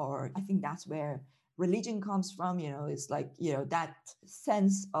spiritual, or I think that's where religion comes from. It's like, that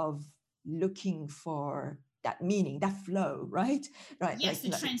sense of looking for that meaning, that flow, right? Right. Yes, the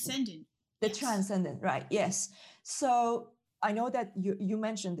transcendent. The transcendent, right? Yes. So I know that you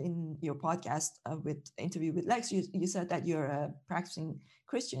mentioned in your podcast with interview with Lex, you said that you're a practicing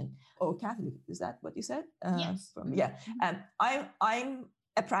Christian or Catholic. Is that what you said? Yes. Yeah. I'm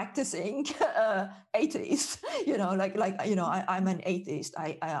a practicing atheist. I'm an atheist.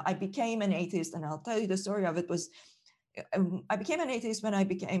 I became an atheist, and I'll tell you the story of it. Was I became an atheist when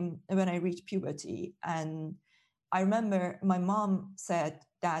I reached puberty, and I remember my mom said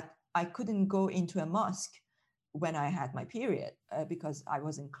that I couldn't go into a mosque when I had my period because I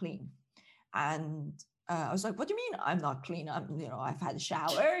wasn't clean. And I was like, "What do you mean I'm not clean? I've had a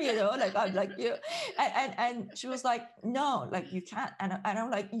shower, like I'm like you." And she was like, "No, like you can't." And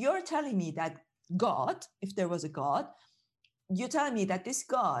I'm like, "You're telling me that God, if there was a God, you're telling me that this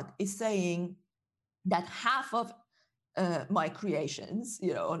God is saying that half of my creations,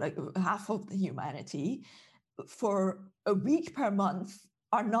 like half of the humanity, for a week per month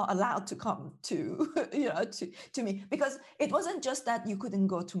are not allowed to come to to me, because it wasn't just that you couldn't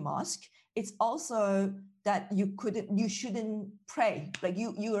go to mosque, it's also that you shouldn't pray, like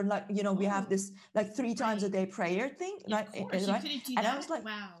you are like, we have this like 3 times a day prayer thing, right? Of course, you couldn't do that. And I was like,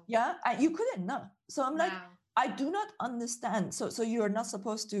 wow. Yeah, you couldn't, no. So I'm like, I do not understand. So you're not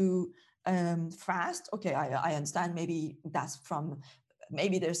supposed to fast. Okay, I understand, maybe that's from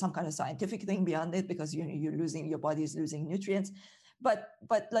maybe there's some kind of scientific thing beyond it, because you're losing, your body is losing nutrients. But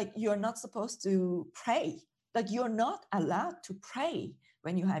like, you're not supposed to pray. Like, you're not allowed to pray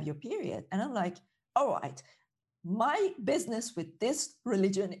when you have your period. And I'm like, all right, my business with this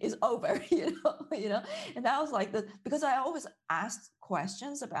religion is over, And I was like, because I always asked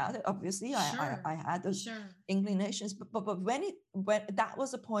questions about it. Obviously, I had those inclinations, but when that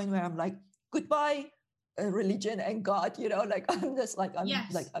was the point where I'm like, goodbye, religion and God, like, I'm just like,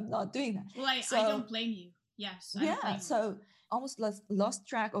 I'm not doing that. Well, I don't blame you. Yes. I don't blame you. So almost lost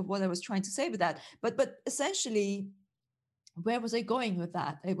track of what I was trying to say with that. But essentially, where was I going with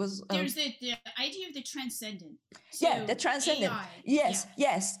that? It was there's the idea of the transcendent. So the transcendent. AI, yes,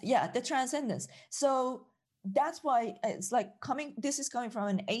 the transcendence. So that's why it's like this is coming from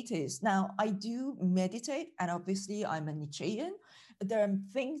an atheist. Now, I do meditate, and obviously I'm a Nietzschean. There are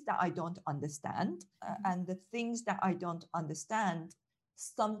things that I don't understand, and the things that I don't understand,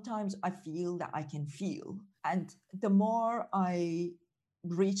 sometimes I feel that I can feel. And the more I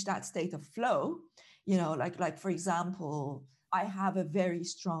reach that state of flow, like for example, I have a very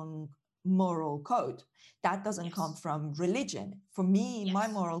strong moral code that doesn't come from religion. For me, my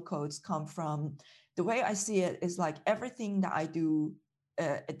moral codes come from, the way I see it is like, everything that I do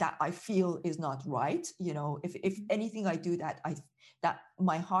that I feel is not right. If anything I do that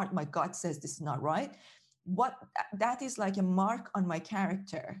my heart, my gut says this is not right, that is like a mark on my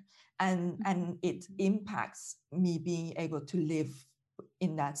character, and it impacts me being able to live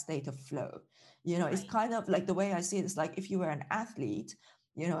in that state of flow. It's kind of like, the way I see it is like, if you were an athlete,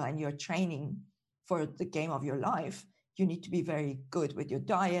 and you're training for the game of your life, you need to be very good with your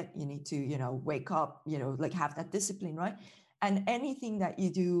diet. You need to, wake up, like, have that discipline, right? And anything that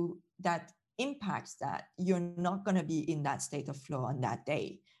you do that impacts that, you're not going to be in that state of flow on that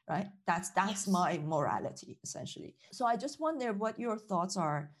day, right? That's my morality, essentially. So I just wonder what your thoughts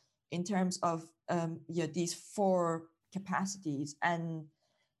are in terms of these 4 capacities, and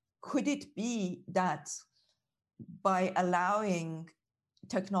could it be that by allowing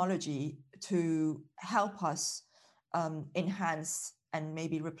technology to help us enhance and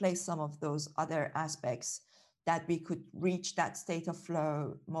maybe replace some of those other aspects, that we could reach that state of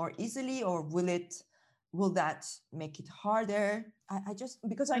flow more easily? Or will that make it harder? I just,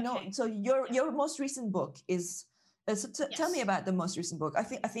 because I know, so your most recent book is, tell me about the most recent book. I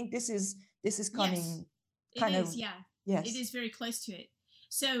think this is coming kind of. Yes, it is very close to it.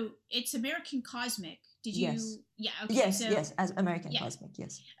 So it's American Cosmic. Did you? Yes. Yeah. Okay. Yes, as American Cosmic.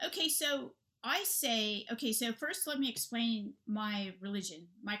 Yes. Okay, so I say, so first let me explain my religion,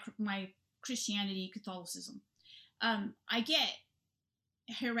 my Christianity, Catholicism. I get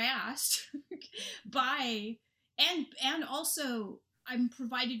harassed by, and also I'm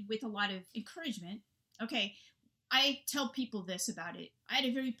provided with a lot of encouragement. Okay, I tell people this about it. I had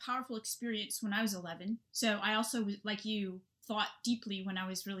a very powerful experience when I was 11. So I also, like you, thought deeply when I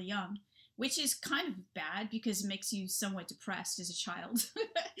was really young, which is kind of bad because it makes you somewhat depressed as a child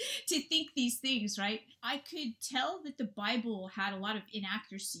to think these things, right? I could tell that the Bible had a lot of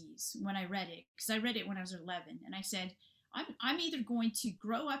inaccuracies when I read it, because I read it when I was 11, and I said, I'm either going to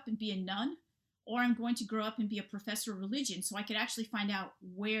grow up and be a nun, or I'm going to grow up and be a professor of religion, so I could actually find out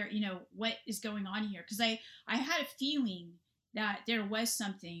where, what is going on here. Because I had a feeling that there was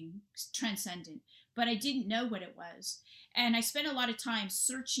something transcendent, but I didn't know what it was. And I spent a lot of time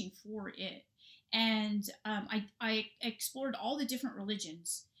searching for it. And I explored all the different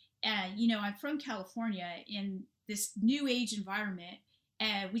religions. And, I'm from California, in this new age environment,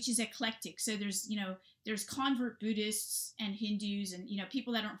 which is eclectic. So there's convert Buddhists and Hindus and,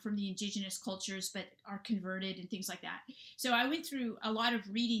 people that aren't from the indigenous cultures but are converted and things like that. So I went through a lot of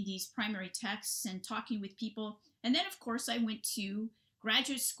reading these primary texts and talking with people. And then, of course, I went to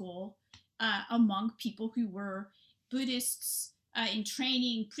graduate school among people who were Buddhists in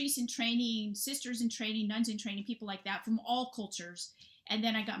training, priests in training, sisters in training, nuns in training, people like that from all cultures. And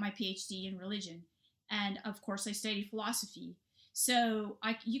then I got my PhD in religion. And, of course, I studied philosophy. So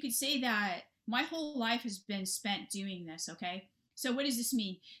you could say that my whole life has been spent doing this, okay? So what does this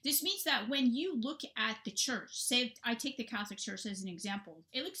mean? This means that when you look at the church, say I take the Catholic Church as an example,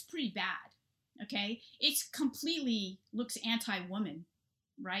 it looks pretty bad, okay? It's completely looks anti-woman,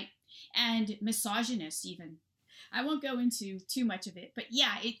 right? And misogynist even. I won't go into too much of it, but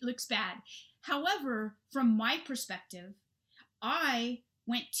yeah, it looks bad. However, from my perspective, I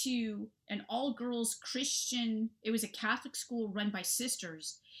went to an all-girls Christian, it was a Catholic school run by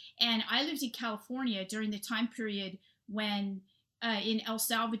sisters. And I lived in California during the time period when in El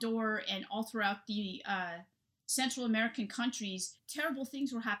Salvador and all throughout the Central American countries, terrible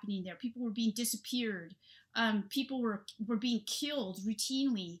things were happening there. People were being disappeared. People were being killed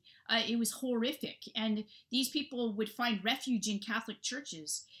routinely. It was horrific, and these people would find refuge in Catholic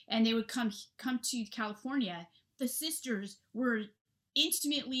churches, and they would come to California. The sisters were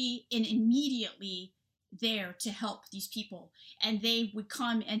intimately and immediately there to help these people, and they would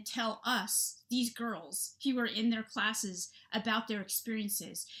come and tell us, these girls who were in their classes, about their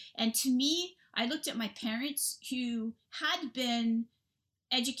experiences. And to me, I looked at my parents, who had been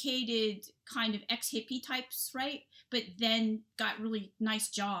educated kind of ex-hippie types, right? But then got really nice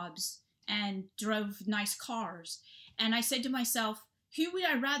jobs and drove nice cars. And I said to myself, who would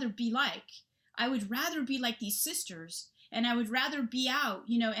I rather be like? I would rather be like these sisters, and I would rather be out,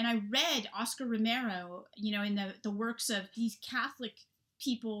 and I read Oscar Romero, in the works of these Catholic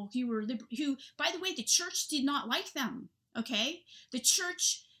people who, by the way, the church did not like them, okay? The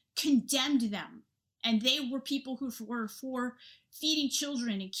church condemned them, and they were people who were for feeding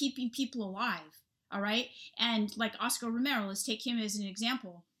children and keeping people alive, all right? And like Oscar Romero, let's take him as an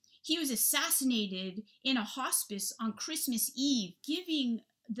example. He was assassinated in a hospice on Christmas Eve, giving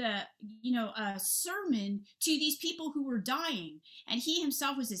a sermon to these people who were dying, and he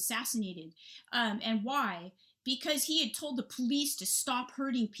himself was assassinated. And why? Because he had told the police to stop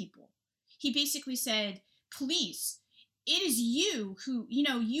hurting people. He basically said, police, it is you who,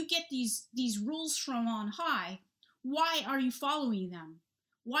 you get these rules from on high. Why are you following them?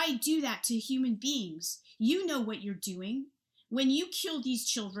 Why do that to human beings? You know what you're doing. When you kill these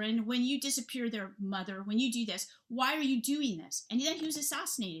children, when you disappear their mother, when you do this, why are you doing this? And then he was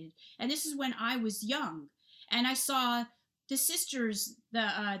assassinated. And this is when I was young. And I saw the sisters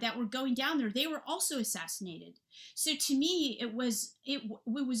that were going down there. They were also assassinated. So to me, it was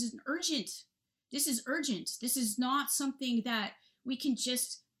an urgent. This is urgent. This is not something that we can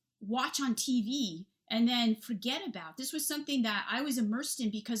just watch on TV and then forget about. This was something that I was immersed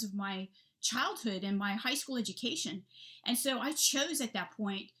in because of my childhood and my high school education. And so I chose at that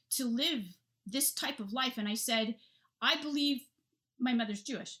point to live this type of life. And I said, I believe, my mother's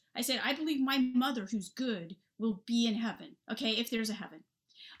Jewish. I said, I believe my mother, who's good, will be in heaven. Okay, if there's a heaven.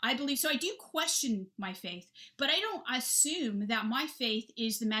 I believe, so I do question my faith, but I don't assume that my faith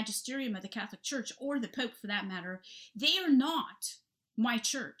is the magisterium of the Catholic Church, or the Pope for that matter. They are not my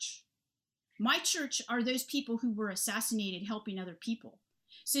church. My church are those people who were assassinated helping other people.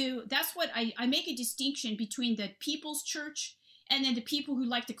 So that's what I make a distinction between the people's church and then the people who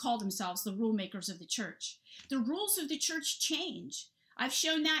like to call themselves the rule makers of the church. The rules of the church change. I've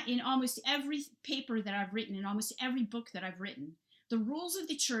shown that in almost every paper that I've written, in almost every book that I've written. The rules of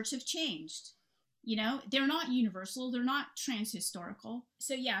the church have changed. They're not universal. They're not transhistorical.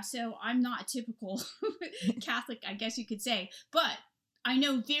 So yeah, so I'm not a typical Catholic, I guess you could say. But I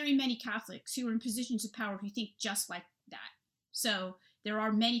know very many Catholics who are in positions of power who think just like that. So there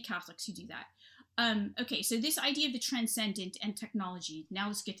are many Catholics who do that. Okay, so this idea of the transcendent and technology, now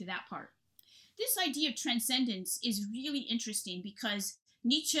let's get to that part. This idea of transcendence is really interesting because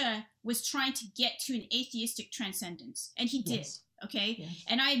Nietzsche was trying to get to an atheistic transcendence, and he did, yes. Okay? Yes.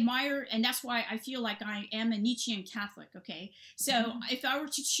 And I admire, and that's why I feel like I am a Nietzschean Catholic, okay? So if I were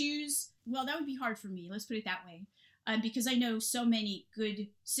to choose, well, that would be hard for me, let's put it that way, because I know so many good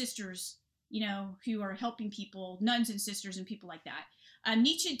sisters, who are helping people, nuns and sisters and people like that.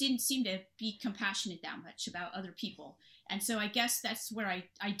 Nietzsche didn't seem to be compassionate that much about other people. And so I guess that's where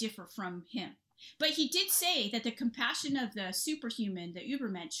I differ from him. But he did say that the compassion of the superhuman, the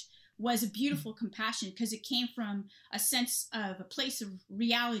Übermensch, was a beautiful compassion because it came from a sense of a place of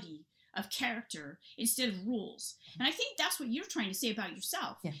reality, of character, instead of rules. And I think that's what you're trying to say about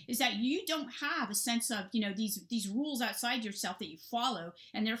yourself, is that you don't have a sense of, these rules outside yourself that you follow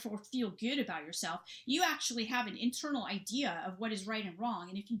and therefore feel good about yourself. You actually have an internal idea of what is right and wrong.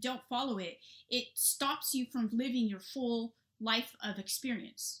 And if you don't follow it, it stops you from living your full life of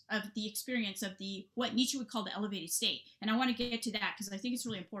experience, of the what Nietzsche would call the elevated state. And I want to get to that because I think it's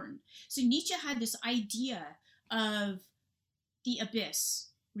really important. So Nietzsche had this idea of the abyss.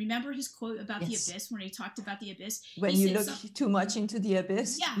 Remember his quote about the abyss when he talked about the abyss? When you look too much into the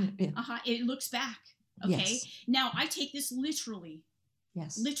abyss. It looks back. Okay. Yes. Now I take this literally.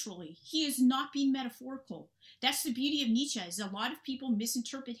 Yes. Literally. He is not being metaphorical. That's the beauty of Nietzsche, is a lot of people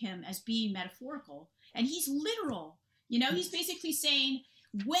misinterpret him as being metaphorical. And he's literal. He's basically saying,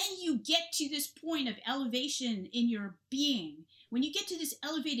 when you get to this point of elevation in your being, when you get to this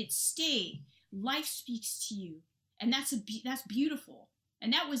elevated state, life speaks to you. And that's beautiful.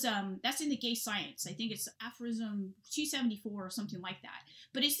 And that was that's in the Gay Science. I think it's aphorism 274 or something like that.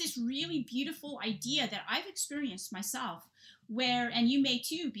 But it's this really beautiful idea that I've experienced myself, and you may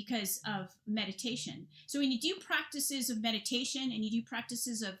too, because of meditation. So when you do practices of meditation and you do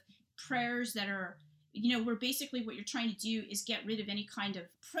practices of prayers that are where basically what you're trying to do is get rid of any kind of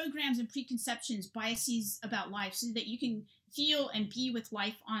programs and preconceptions, biases about life, so that you can feel and be with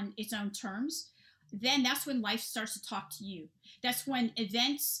life on its own terms, then that's when life starts to talk to you. That's when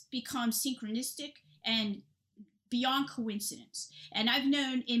events become synchronistic and beyond coincidence. And I've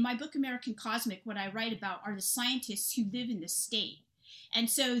known in my book, American Cosmic, what I write about are the scientists who live in the state. And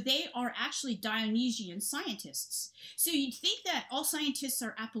so they are actually Dionysian scientists. So you'd think that all scientists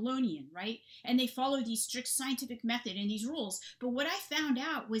are Apollonian, right? And they follow these strict scientific method and these rules. But what I found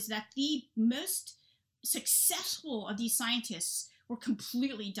out was that the most successful of these scientists were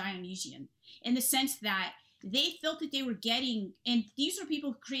completely Dionysian, in the sense that they felt that they were getting, and these are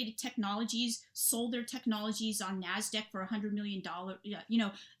people who created technologies, sold their technologies on NASDAQ for $100 million,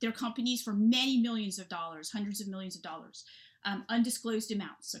 their companies for many millions of dollars, hundreds of millions of dollars, undisclosed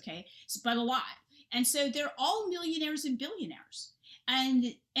amounts, okay, but a lot. And so they're all millionaires and billionaires.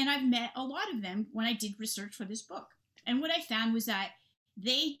 And I've met a lot of them when I did research for this book. And what I found was that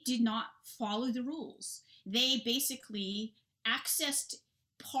they did not follow the rules. They basically accessed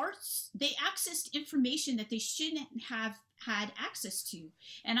information that they shouldn't have had access to.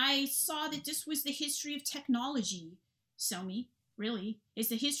 And I saw that this was the history of technology. Selmy, really, is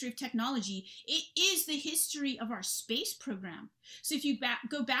the history of technology. It is the history of our space program. So if you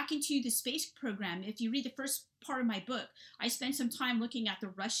go back into the space program, if you read the first part of my book, I spent some time looking at the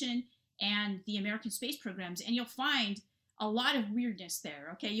Russian and the American space programs, and you'll find a lot of weirdness there,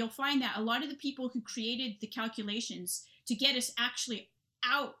 okay? You'll find that a lot of the people who created the calculations to get us actually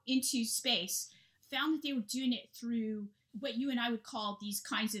out into space found that they were doing it through what you and I would call these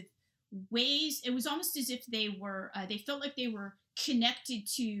kinds of ways. It was almost as if they were, they felt like they were connected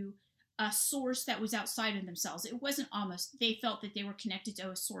to a source that was outside of themselves. It wasn't almost, they felt that they were connected to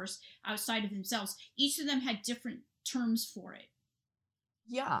a source outside of themselves. Each of them had different terms for it.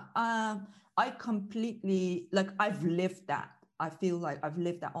 Yeah, I completely, I've lived that. I feel like I've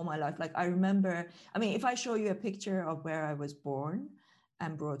lived that all my life. Like I remember, if I show you a picture of where I was born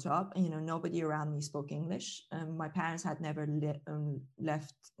and brought up, nobody around me spoke English. My parents had never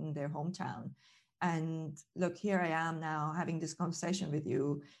left in their hometown. And look, here I am now having this conversation with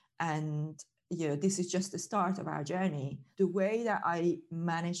you. And, this is just the start of our journey. The way that I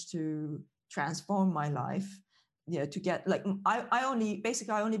managed to transform my life, to get, I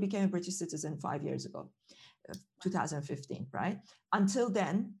only became a British citizen 5 years ago. 2015, right? Until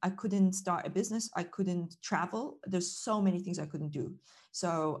then, I couldn't start a business. I couldn't travel. There's so many things I couldn't do.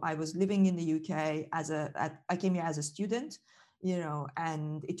 So I was living in the UK I came here as a student,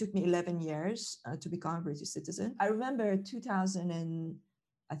 and it took me 11 years to become a British citizen. I remember 2000 and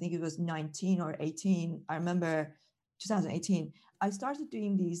I think it was 19 or 18. I remember 2018. I started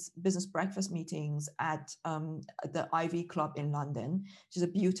doing these business breakfast meetings at the Ivy Club in London, which is a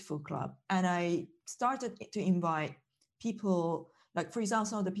beautiful club. And I started to invite people, like, for example,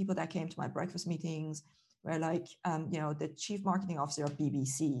 some of the people that came to my breakfast meetings were like, the chief marketing officer of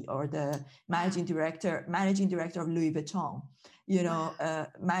BBC, or the managing director of Louis Vuitton,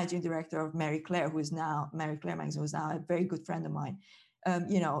 managing director of Marie Claire, Marie Claire magazine, who is now a very good friend of mine.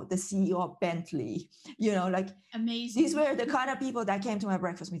 The CEO of Bentley, amazing. These were the kind of people that came to my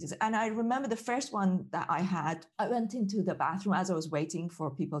breakfast meetings. And I remember the first one that I had, I went into the bathroom as I was waiting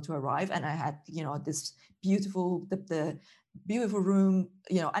for people to arrive. And I had, this beautiful, the beautiful room,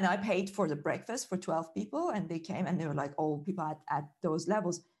 and I paid for the breakfast for 12 people, and they came and they were like all people at those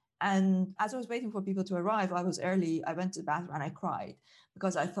levels. And as I was waiting for people to arrive, I was early, I went to the bathroom and I cried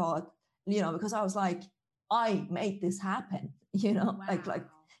because I thought, because I was like, I made this happen, Wow.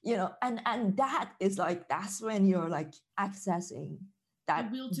 and that is like, that's when you're like accessing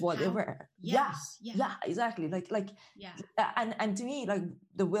that whatever. Yes. Yeah, exactly. Yeah. And to me, like,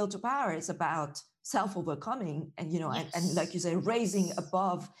 the will to power is about self-overcoming and, Yes. and like you say, raising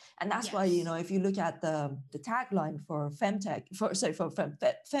above. And that's why, if you look at the tagline for FemPeak,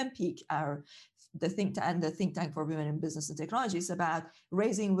 the think tank for women in business and technology, is about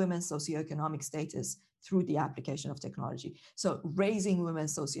raising women's socioeconomic status through the application of technology. So raising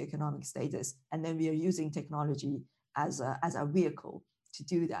women's socioeconomic status, and then we are using technology as a vehicle to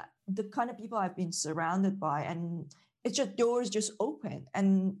do that. The kind of people I've been surrounded by, and it's just, doors just open.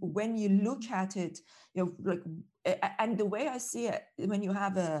 And when you look at it, and the way I see it, when you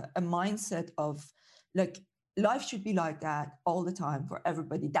have a mindset of like, life should be like that all the time for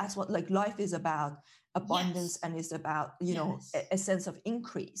everybody. That's what life is about, abundance. Yes. And it's about, a sense of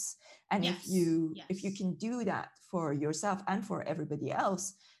increase. And if you can do that for yourself and for everybody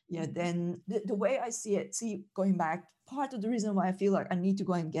else, then the way I see it, going back, part of the reason why I feel like I need to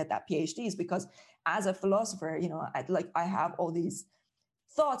go and get that PhD is because as a philosopher, I have all these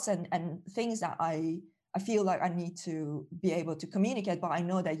thoughts and things that I feel like I need to be able to communicate, but I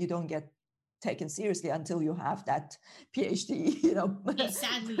know that you don't get taken seriously until you have that PhD, you know.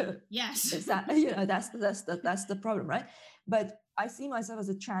 Sadly, yes. That's the problem, right? But I see myself as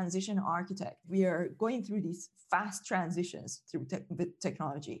a transition architect. We are going through these fast transitions through with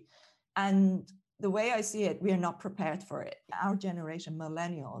technology. And the way I see it, we are not prepared for it. Our generation,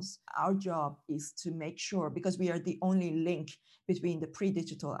 millennials, our job is to make sure, because we are the only link between the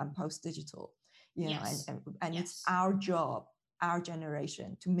pre-digital and post-digital, you know, and yes. it's our job, our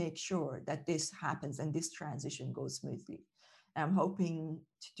generation, to make sure that this happens and this transition goes smoothly. And I'm hoping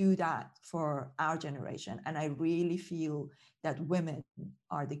to do that for our generation. And I really feel that women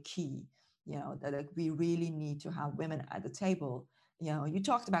are the key, you know, that like, we really need to have women at the table. You know, you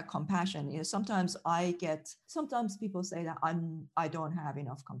talked about compassion. You know, sometimes people say that I don't have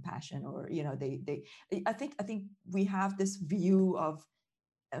enough compassion, or, you know, I think we have this view of,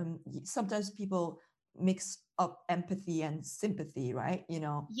 sometimes people mix up empathy and sympathy, right? You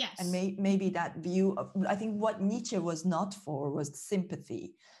know, yes. And maybe that view of, I think what Nietzsche was not for was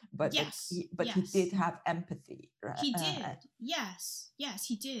sympathy, but he did have empathy, right? He did. Yes,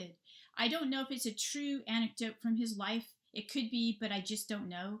 he did. I don't know if it's a true anecdote from his life. It could be, but I just don't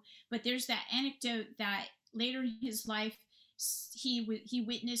know. But there's that anecdote that later in his life, he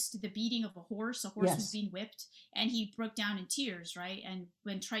witnessed the beating of a horse. A horse was being whipped, and he broke down in tears, right? And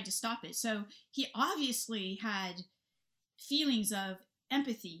when tried to stop it. So he obviously had feelings of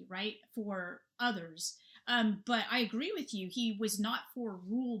empathy, right, for others. But I agree with you. He was not for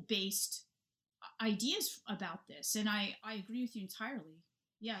rule-based ideas about this, and I agree with you entirely.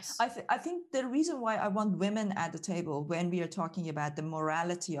 Yes. I think the reason why I want women at the table when we are talking about the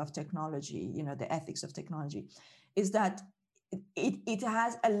morality of technology, you know, the ethics of technology, is that it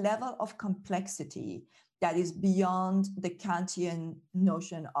has a level of complexity that is beyond the Kantian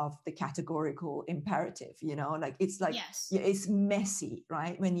notion of the categorical imperative, you know, like it's like, it's messy,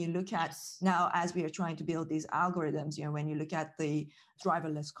 right? When you look at now, as we are trying to build these algorithms, you know, when you look at the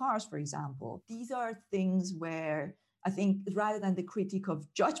driverless cars, for example, these are things where I think rather than the critique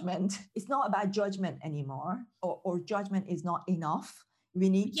of judgment, it's not about judgment anymore, or judgment is not enough. We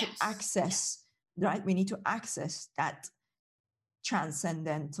need to access, right? We need to access that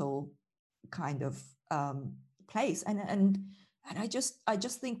transcendental kind of place. And I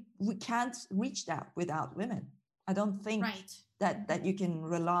just think we can't reach that without women. I don't think that you can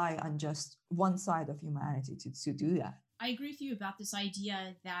rely on just one side of humanity to do that. I agree with you about this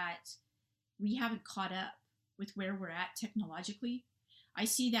idea that we haven't caught up with where we're at technologically. I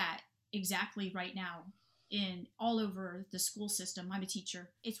see that exactly right now in all over the school system. I'm a teacher.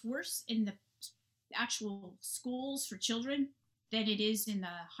 It's worse in the actual schools for children than it is in the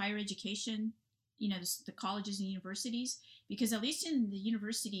higher education, you know, the colleges and universities, because at least in the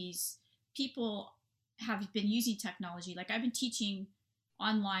universities, people have been using technology. Like I've been teaching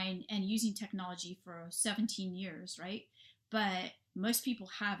online and using technology for 17 years, right? But most people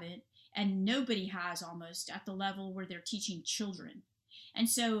haven't, and nobody has almost at the level where they're teaching children. And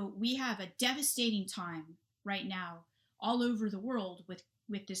so we have a devastating time right now all over the world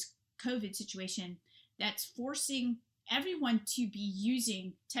with this COVID situation that's forcing everyone to be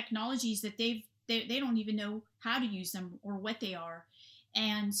using technologies that they don't even know how to use them or what they are.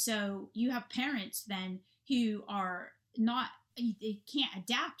 And so you have parents then who are not, they can't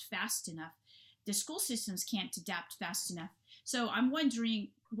adapt fast enough. The school systems can't adapt fast enough. So I'm wondering,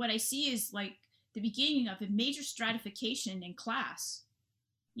 what I see is like the beginning of a major stratification in class,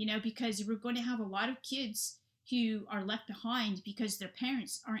 you know, because we're going to have a lot of kids who are left behind because their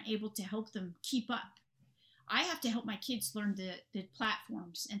parents aren't able to help them keep up. I have to help my kids learn the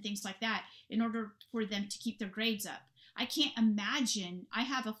platforms and things like that in order for them to keep their grades up. I can't imagine, I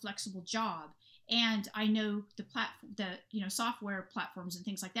have a flexible job and I know the software platforms and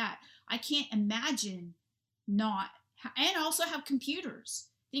things like that. I can't imagine and also have computers.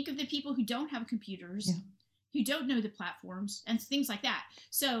 Think of the people who don't have computers, who don't know the platforms and things like that.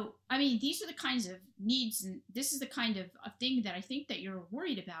 So, I mean, these are the kinds of needs, and this is the kind of a thing that I think that you're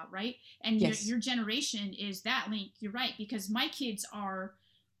worried about, right? And your generation is that link. You're right, because my kids are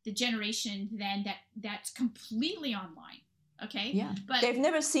the generation then that's completely online. Okay. Yeah. But they've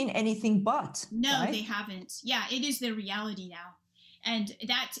never seen anything but. No, right? They haven't. Yeah. It is their reality now. And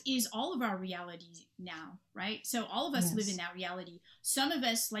that is all of our reality now, right? So all of us live in that reality. Some of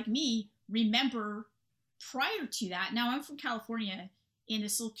us, like me, remember prior to that. Now I'm from California in the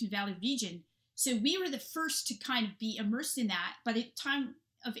Silicon Valley region. So we were the first to kind of be immersed in that. By the time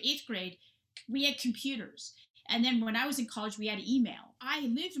of 8th grade, we had computers. And then when I was in college, we had email. I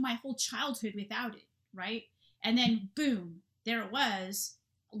lived my whole childhood without it, right? And then boom, there it was.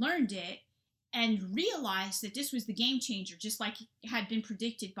 learned it and realized that this was the game changer, just like had been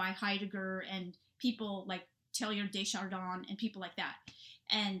predicted by Heidegger and people like Taylor Deschardins and people like that.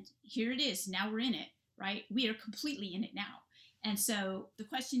 And here it is. Now we're in it, right? We are completely in it now. And so the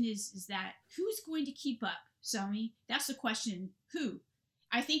question is that who's going to keep up, Somi? That's the question. Who?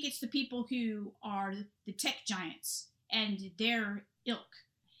 I think it's the people who are the tech giants and their ilk.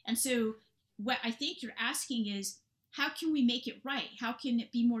 And so what I think you're asking is, how can we make it right? How can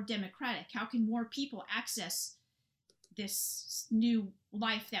it be more democratic? How can more people access this new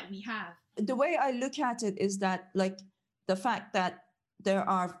life that we have? The way I look at it is that, like, the fact that there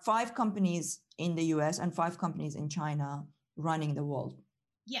are 5 companies in the US and 5 companies in China running the world.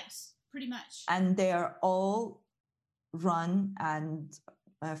 Yes, pretty much. And they are all run and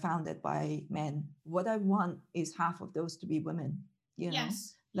founded by men. What I want is half of those to be women, you know?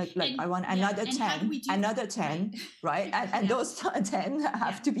 Yes. Like I want another 10, another 10, right? And those 10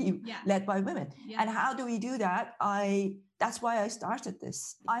 have to be led by women. And how do we do that? That's why I started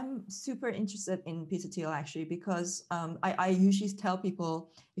this. I'm super interested in Peter Thiel, actually, because I usually tell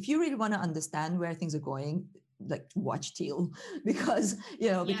people, if you really want to understand where things are going, like, watch Thiel, because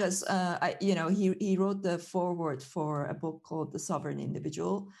he wrote the foreword for a book called The Sovereign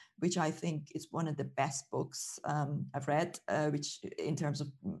Individual, which I think is one of the best books I've read, which in terms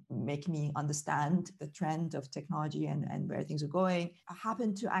of making me understand the trend of technology and where things are going. I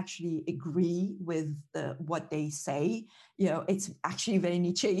happen to actually agree with what they say. It's actually very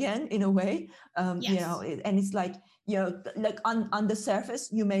Nietzschean in a way, and it's like, like on the surface,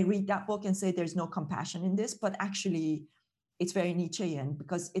 you may read that book and say there's no compassion in this, but actually it's very Nietzschean,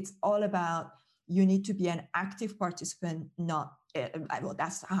 because it's all about, you need to be an active participant, not, well,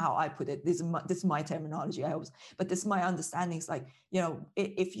 that's how I put it. This is my terminology, I hope, but this is my understanding. It's like,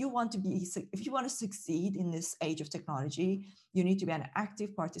 if you want to succeed in this age of technology, you need to be an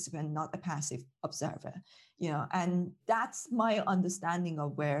active participant, not a passive observer, and that's my understanding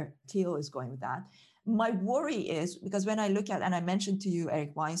of where Thiel is going with that. My worry is, because when I look at, and I mentioned to you,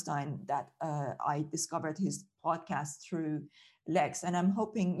 Eric Weinstein, that I discovered his podcast through Lex, and I'm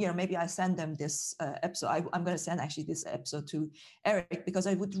hoping, maybe I send them this episode. I'm going to send actually this episode to Eric, because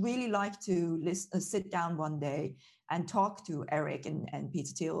I would really like to sit down one day and talk to Eric and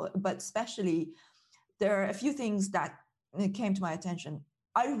Peter Thiel. But especially, there are a few things that came to my attention.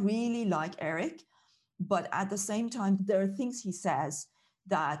 I really like Eric, but at the same time, there are things he says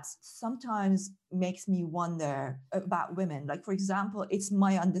that sometimes makes me wonder about women. Like, for example, it's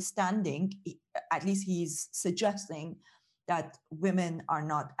my understanding, at least he's suggesting, that women are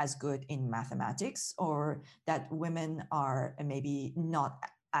not as good in mathematics, or that women are maybe not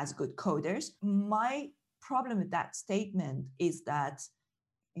as good coders. My problem with that statement is that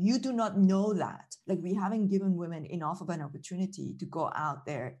you do not know that. Like, we haven't given women enough of an opportunity to go out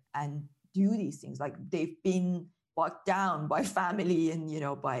there and do these things. Like, they've been bogged down by family and,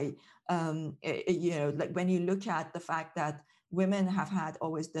 by, like, when you look at the fact that women have had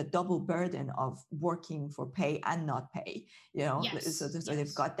always the double burden of working for pay and not pay, so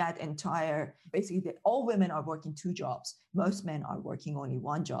they've got that entire, basically all women are working 2 jobs. Most men are working only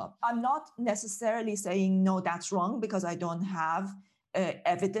 1 job. I'm not necessarily saying, no, that's wrong, because I don't have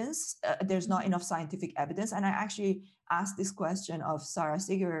evidence. There's not enough scientific evidence. And I actually asked this question of Sarah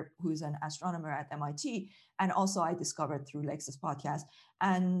Seger, who's an astronomer at MIT, and also I discovered through Lex's podcast.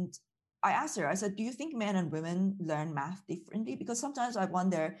 And I asked her, I said, do you think men and women learn math differently? Because sometimes I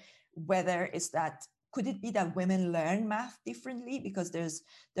wonder whether could it be that women learn math differently? Because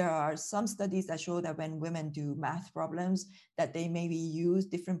there are some studies that show that when women do math problems, that they maybe use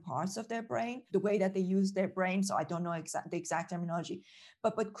different parts of their brain, the way that they use their brain. So I don't know the exact terminology,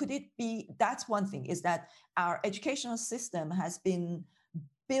 but could it be, that's one thing, is that our educational system has been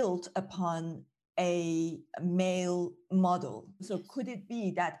built upon a male model. So could it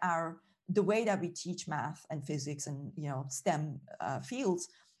be that the way that we teach math and physics and STEM fields,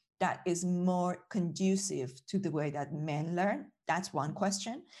 that is more conducive to the way that men learn? That's one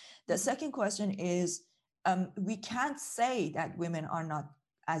question. The second question is, we can't say that women are not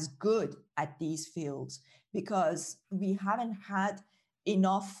as good at these fields because we haven't had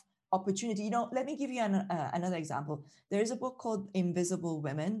enough opportunity. Let me give you another example. There is a book called Invisible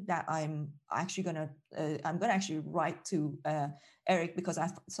Women that I'm going to actually write to Eric, because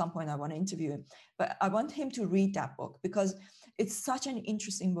at some point I want to interview him. But I want him to read that book because it's such an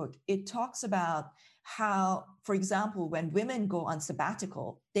interesting book. It talks about how, for example, when women go on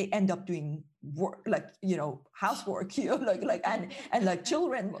sabbatical, they end up doing work, like, housework, and like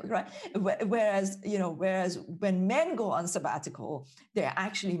children work, right? Whereas when men go on sabbatical, they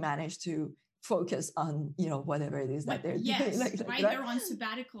actually manage to focus on, whatever it is that they're doing. Yes, why they're on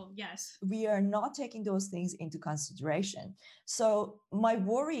sabbatical. Yes. We are not taking those things into consideration. So my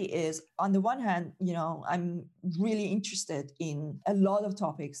worry is, on the one hand, I'm really interested in a lot of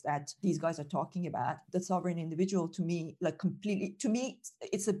topics that these guys are talking about. The Sovereign Individual, to me,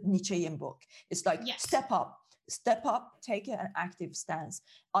 it's a Nietzschean book. It's like, yes. Step up, take an active stance.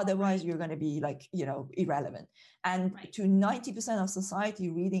 Otherwise, you're going to be irrelevant. And to 90% of society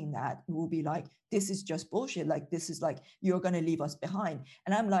reading that will be like, this is just bullshit. Like, this is like, you're going to leave us behind.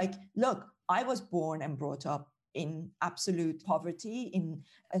 And I'm like, look, I was born and brought up in absolute poverty in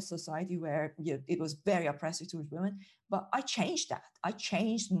a society where it was very oppressive towards women. But I changed that. I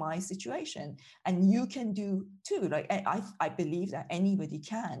changed my situation. And you can do too. Like, I believe that anybody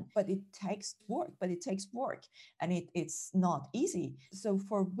can, but it takes work. And it's not easy. So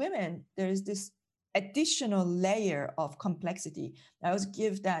for women, there is this additional layer of complexity. I always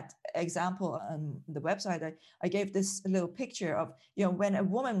give that example on the website. I gave this little picture of, when a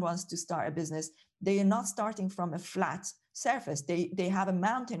woman wants to start a business, they are not starting from a flat surface. They have a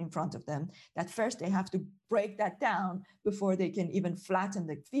mountain in front of them that first they have to break that down before they can even flatten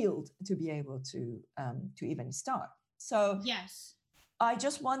the field to be able to even start. So yes, I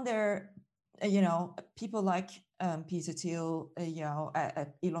just wonder, people like Peter Thiel,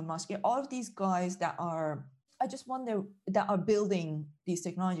 Elon Musk, all of these guys that are building these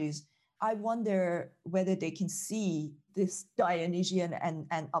technologies. I wonder whether they can see this Dionysian and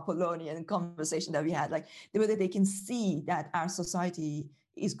Apollonian conversation that we had, like whether they can see that our society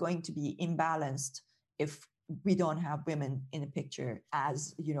is going to be imbalanced if we don't have women in the picture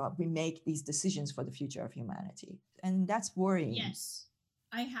as, we make these decisions for the future of humanity. And that's worrying. Yes.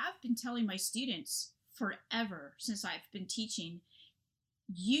 I have been telling my students forever since I've been teaching,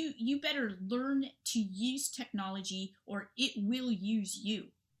 you better learn to use technology or it will use you.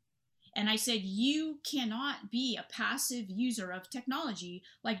 And I said, you cannot be a passive user of technology,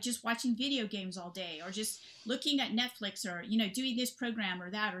 like just watching video games all day or just looking at Netflix or, doing this program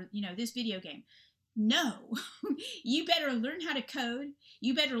or that or, this video game. No, you better learn how to code.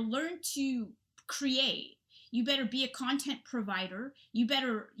 You better learn to create. You better be a content provider. You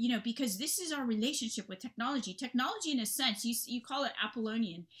better, because this is our relationship with technology. Technology, in a sense, you call it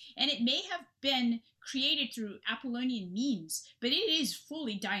Apollonian, and it may have been created through Apollonian means, but it is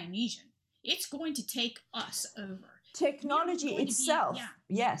fully Dionysian. It's going to take us over. Technology itself.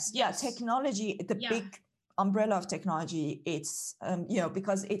 Yes. Technology, big umbrella of technology, it's,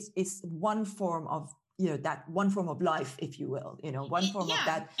 because it's one form of, that one form of life, if you will, one form of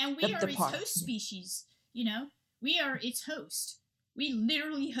that. And we are its host species. We are its host. We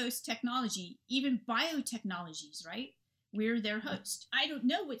literally host technology, even biotechnologies, right? We're their host. I don't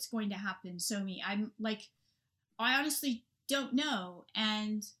know what's going to happen, Somi. I honestly don't know.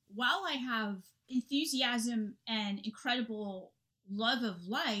 And while I have enthusiasm and incredible love of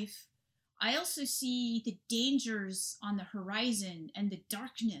life, I also see the dangers on the horizon and the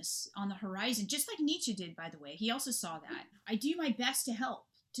darkness on the horizon, just like Nietzsche did, by the way. He also saw that. I do my best to help.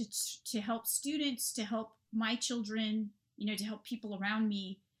 To help students, to help my children, to help people around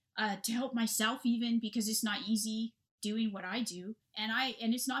me, to help myself even, because it's not easy doing what I do. And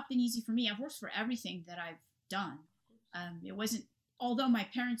it's not been easy for me. I've worked for everything that I've done. It wasn't, although my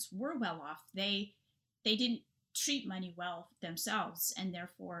parents were well off, they didn't treat money well themselves. And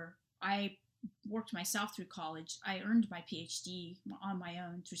therefore I worked myself through college. I earned my PhD on my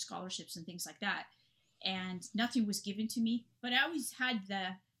own through scholarships and things like that. And nothing was given to me, but I always had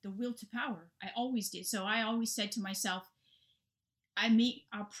the will to power. I always did. So I always said to myself,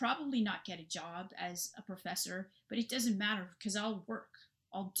 I'll probably not get a job as a professor, but it doesn't matter because I'll work.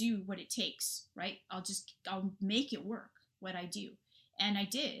 I'll do what it takes, right? I'll make it work, what I do. And I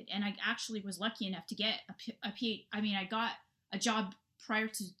did. And I actually was lucky enough to get a PhD. I got a job prior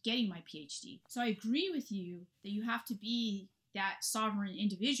to getting my PhD. So I agree with you that you have to be that sovereign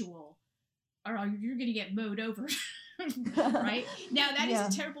individual or you're going to get mowed over, right? Now, that is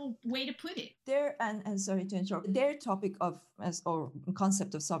a terrible way to put it. And sorry to interrupt, their topic or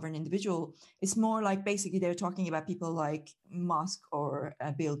concept of sovereign individual is more like basically they're talking about people like Musk or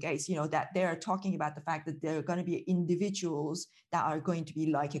Bill Gates, that they're talking about the fact that they're going to be individuals that are going to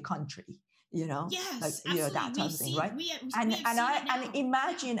be like a country. Yes, absolutely. That type of thing, right? And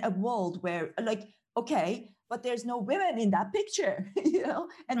imagine a world where okay, but there's no women in that picture,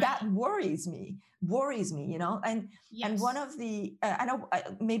 and that worries me, and one of the, I know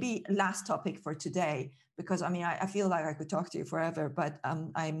maybe last topic for today, because I feel like I could talk to you forever, but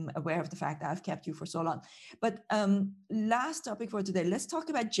I'm aware of the fact that I've kept you for so long. But last topic for today, let's talk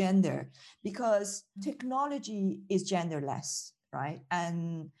about gender, because technology is genderless, right?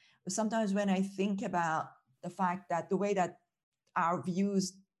 And sometimes when I think about the fact that the way that our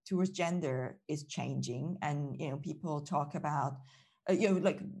views towards gender is changing, and people talk about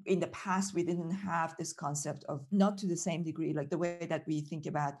like in the past we didn't have this concept of, not to the same degree, like the way that we think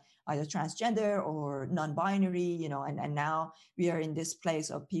about either transgender or non-binary, and now we are in this place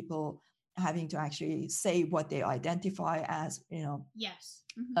of people having to actually say what they identify as. Yes.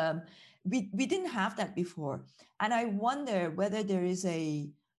 We didn't have that before, and I wonder whether there is a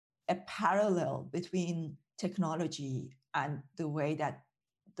parallel between technology and the way that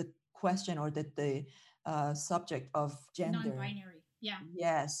the question, or the subject of gender, non-binary. Yeah.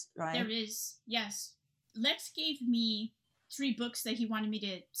 Yes, right. There is. Yes. Lex gave me 3 books that he wanted me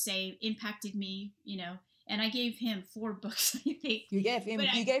to say impacted me, and I gave him 4 books, I think. You gave him,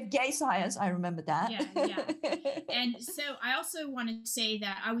 you gave Gay Science. I remember that. Yeah. And so I also want to say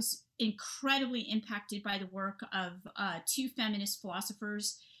that I was incredibly impacted by the work of 2 feminist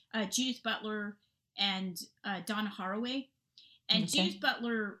philosophers, Judith Butler and Donna Haraway. And Judith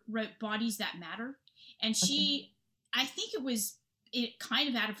Butler wrote Bodies That Matter. And she, I think it kind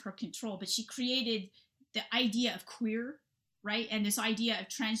of out of her control, but she created the idea of queer, right? And this idea of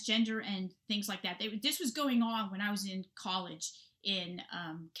transgender and things like that. This was going on when I was in college in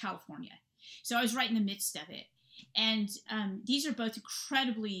California. So I was right in the midst of it. And these are both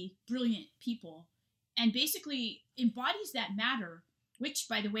incredibly brilliant people. And basically, in Bodies That Matter, which,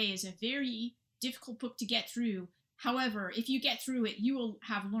 by the way, is a very difficult book to get through. However, if you get through it, you will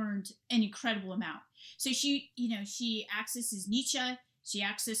have learned an incredible amount. So she accesses Nietzsche, she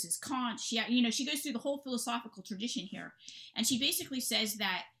accesses Kant, she goes through the whole philosophical tradition here. And she basically says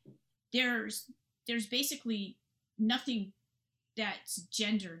that there's basically nothing that's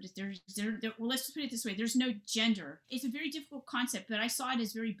gendered. Well, let's just put it this way. There's no gender. It's a very difficult concept, but I saw it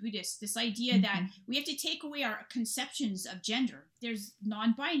as very Buddhist. This idea that we have to take away our conceptions of gender. There's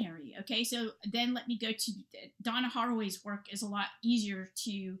non-binary. Okay, so then let me go to Donna Haraway's work is a lot easier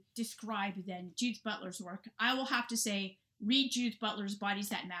to describe than Judith Butler's work. I will have to say, read Judith Butler's Bodies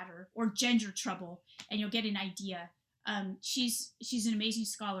That Matter or Gender Trouble, and you'll get an idea. She's an amazing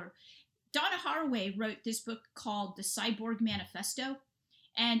scholar. Donna Haraway wrote this book called The Cyborg Manifesto,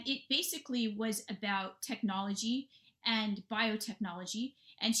 and it basically was about technology and biotechnology,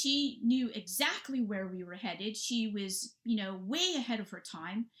 and she knew exactly where we were headed. She was, way ahead of her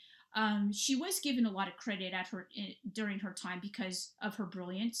time. She was given a lot of credit during her time because of her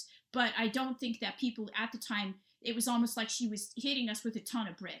brilliance, but I don't think that people at the time, it was almost like she was hitting us with a ton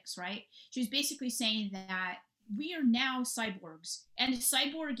of bricks, right? She was basically saying that we are now cyborgs, and a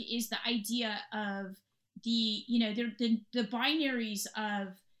cyborg is the idea of the binaries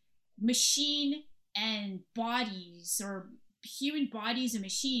of machine and bodies, or human bodies and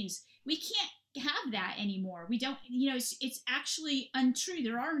machines. We can't have that anymore. We don't, it's actually untrue.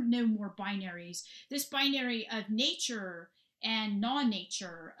 There are no more binaries. This binary of nature and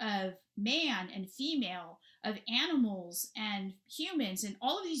non-nature, of man and female, of animals and humans, and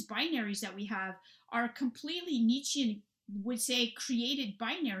all of these binaries that we have are completely Nietzschean, would say, created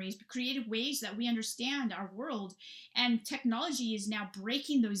binaries, created ways that we understand our world. And technology is now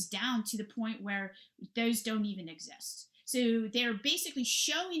breaking those down to the point where those don't even exist. So they're basically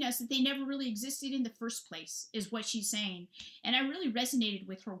showing us that they never really existed in the first place, is what she's saying. And I really resonated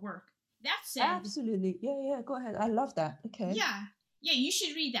with her work. That said, absolutely. Yeah, go ahead. I love that. Okay. Yeah, you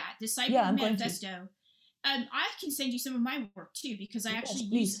should read that, The Cyborg Manifesto. I can send you some of my work too, because I actually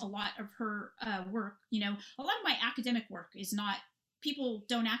use a lot of her work. A lot of my academic work is not, people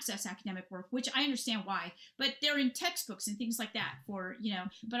don't access academic work, which I understand why, but they're in textbooks and things like that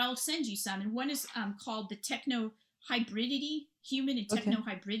but I'll send you some. And one is called The Techno-Hybridity, Human and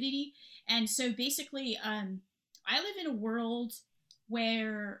Techno-Hybridity. And so basically, I live in a world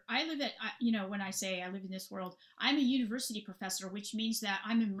where when I say I live in this world, I'm a university professor, which means that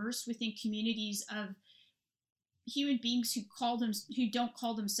I'm immersed within communities of human beings who don't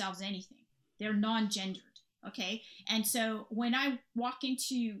call themselves anything. They're non-gendered. Okay. And so when I walk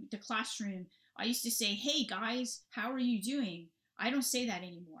into the classroom, I used to say, "Hey guys, how are you doing?" I don't say that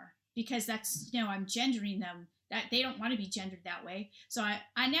anymore, because that's, I'm gendering them, that they don't want to be gendered that way. So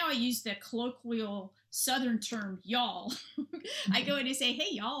I now use the colloquial Southern term, y'all. I go in and say,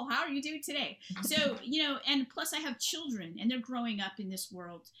 "Hey y'all, how are you doing today?" So, and plus I have children, and they're growing up in this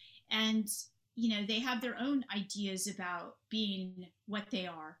world, and they have their own ideas about being what they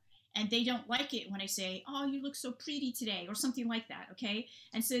are, and they don't like it when I say, "Oh, you look so pretty today," or something like that. Okay.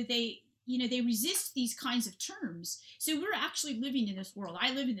 And so they resist these kinds of terms. So we're actually living in this world.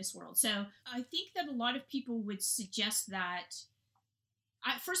 I live in this world. So I think that a lot of people would suggest that,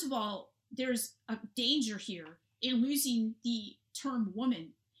 first of all, there's a danger here in losing the term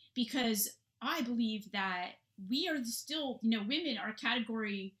woman, because I believe that we are still, women are a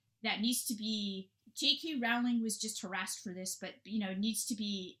category that needs to be. J.K. Rowling was just harassed for this, but needs to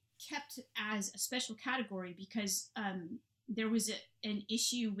be kept as a special category because there was an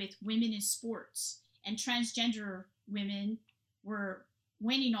issue with women in sports, and transgender women were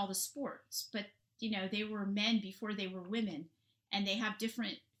winning all the sports, but they were men before they were women, and they have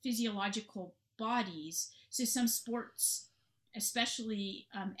different physiological bodies. So some sports, especially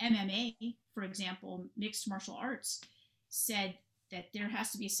MMA, for example, mixed martial arts, said that there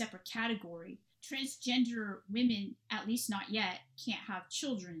has to be a separate category. Transgender women, at least not yet, can't have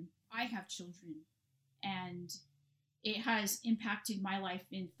children. I have children, and it has impacted my life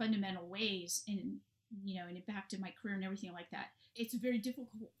in fundamental ways, and and impacted my career and everything like that. It's very difficult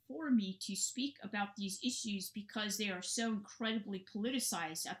for me to speak about these issues because they are so incredibly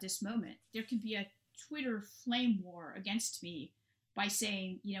politicized at this moment. There could be a Twitter flame war against me by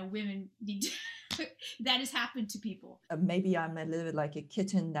saying, women need to that has happened to people. Maybe I'm a little bit like a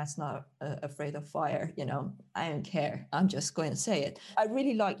kitten that's not afraid of fire. I don't care. I'm just going to say it. I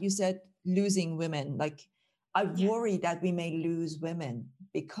really like you said losing women. Like I worry that we may lose women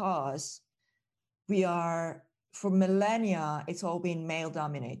because we are, for millennia, it's all been male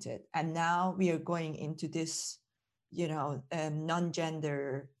dominated. And now we are going into this,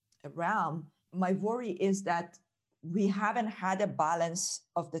 non-gender realm. My worry is that we haven't had a balance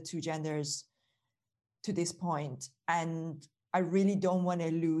of the two genders to this point. And I really don't want to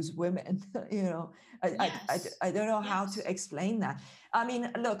lose women. I don't know how to explain that. I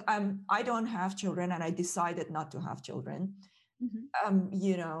mean, look, I don't have children, and I decided not to have children.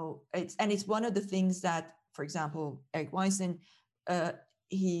 Mm-hmm. It's one of the things that, for example, Eric Weinstein,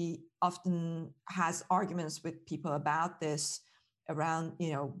 he often has arguments with people about this around,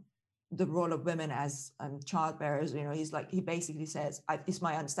 the role of women as child bearers. He basically says, it's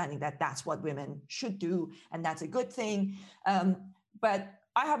my understanding that that's what women should do, and that's a good thing. But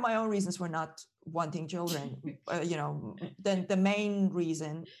I have my own reasons for not wanting children. Then the main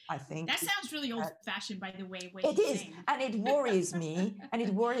reason, I think, that sounds really old-fashioned, by the way. It is, and it worries me,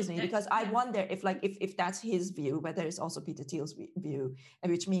 because I wonder if that's his view, but there is also Peter Thiel's view,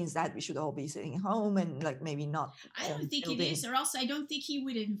 which means that we should all be sitting home and maybe not. I don't think it is, or else I don't think he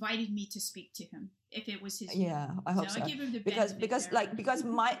would have invited me to speak to him if it was his view. Yeah, I hope so. I give him the because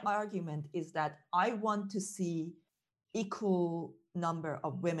my argument is that I want to see equal number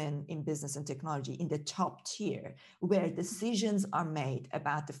of women in business and technology in the top tier where decisions are made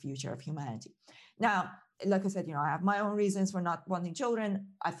about the future of humanity. Now, like I said, I have my own reasons for not wanting children.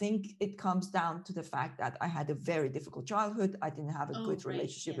 I think it comes down to the fact that I had a very difficult childhood. I didn't have a good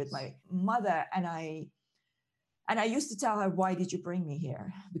relationship with my mother. And I used to tell her, why did you bring me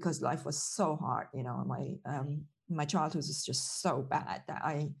here? Because life was so hard. My childhood was just so bad that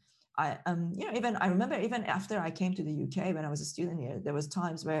I remember even after I came to the UK when I was a student here, there was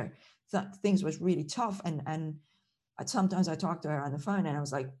times where things was really tough, and sometimes I talked to her on the phone, and I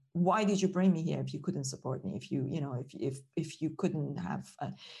was like, why did you bring me here if you couldn't support me, if you couldn't have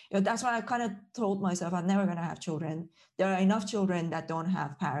that's when I kind of told myself I'm never going to have children. There are enough children that don't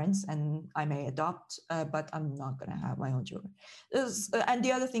have parents, and I may adopt, but I'm not going to have my own children. And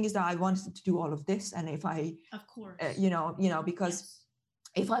the other thing is that I wanted to do all of this, and if I, of course, because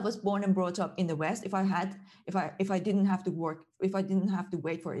if I was born and brought up in the West, if I didn't have to work, if I didn't have to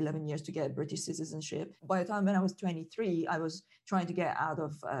wait for 11 years to get British citizenship, by the time when I was 23, I was trying to get out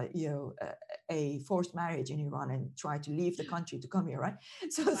of a forced marriage in Iran and try to leave the country to come here, right?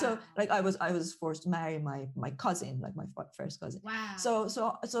 So I was forced to marry my cousin, like my first cousin. Wow.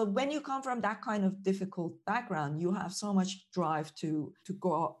 So when you come from that kind of difficult background, you have so much drive to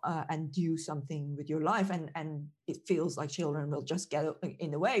go and do something with your life, and it feels like children will just get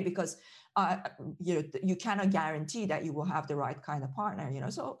in the way because you cannot guarantee that you will have the right kind of partner.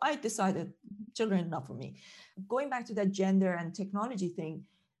 So I decided children not for me. Going back to that gender and technology thing,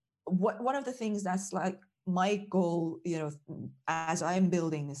 one of the things that's like my goal, as I'm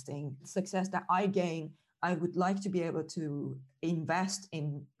building this thing, success that I gain, I would like to be able to invest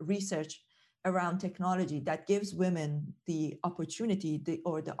in research around technology that gives women the opportunity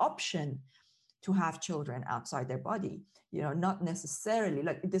or the option to have children outside their body, not necessarily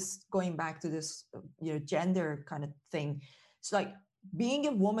like this, going back to this, gender kind of thing. It's like being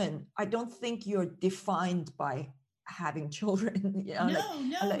a woman, I don't think you're defined by having children. No,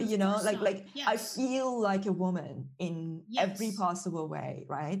 yes. I feel like a woman in every possible way,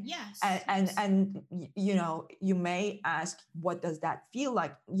 right? Yes. And you may ask, what does that feel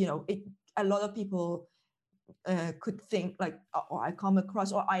like? A lot of people could think like, oh, I come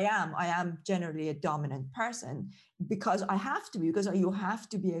across, or I am generally a dominant person because I have to be, because you have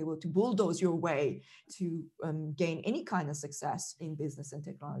to be able to bulldoze your way to gain any kind of success in business and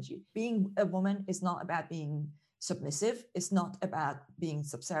technology. Being a woman is not about being submissive. It's not about being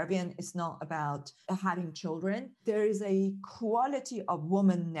subservient. It's not about having children. There is a quality of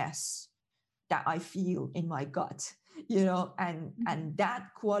womanness that I feel in my gut, and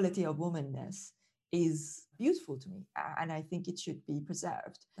that quality of womanness is beautiful to me. And I think it should be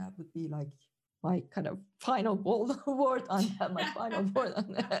preserved. That would be like my kind of final word on that, my final word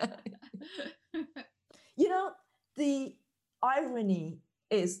on that. The irony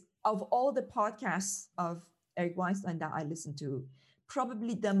is, of all the podcasts of Eric Weinstein that I listened to,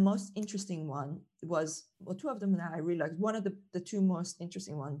 probably the most interesting one was, well, two of them that I realized, one of the two most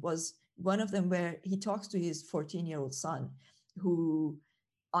interesting one was one of them where he talks to his 14-year-old son, who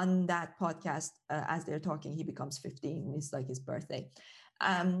on that podcast, as they're talking, he becomes 15. It's like his birthday.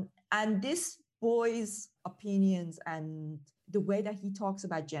 And this boy's opinions and the way that he talks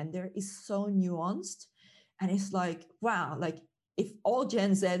about gender is so nuanced. And it's like, wow, like if all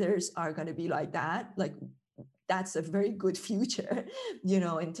Gen Zers are going to be like that, like that's a very good future,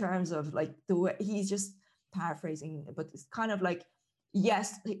 in terms of like the way he's just paraphrasing, but it's kind of like,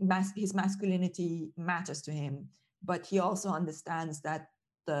 yes, his masculinity matters to him, but he also understands that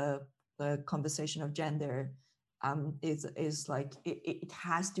the conversation of gender is like it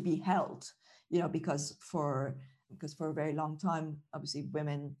has to be held, because for a very long time, obviously,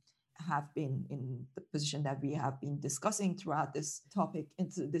 women have been in the position that we have been discussing throughout this topic,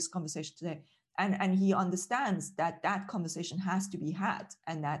 into this conversation today. And he understands that conversation has to be had,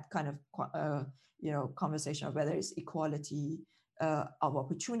 and that kind of conversation of whether it's equality of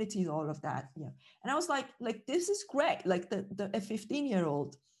opportunities, all of that. And I was like this is great. Like a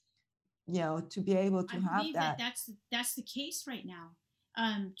 15-year-old, to be able to have that. That's the case right now.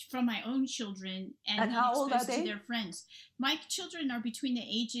 From my own children and how old are they? To their friends. My children are between the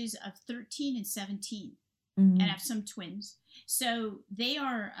ages of 13 and 17, mm-hmm. and I have some twins. So they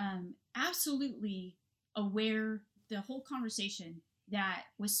are absolutely aware. The whole conversation that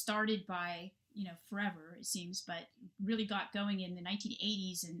was started by, forever, it seems, but really got going in the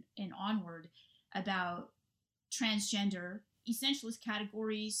 1980s and onward, about transgender, essentialist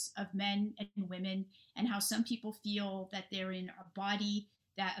categories of men and women, and how some people feel that they're in a body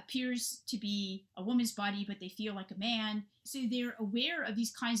that appears to be a woman's body, but they feel like a man. So they're aware of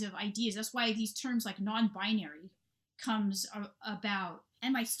these kinds of ideas. That's why these terms like non-binary comes about.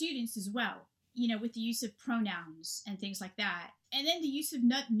 And my students as well, with the use of pronouns and things like that. And then the use of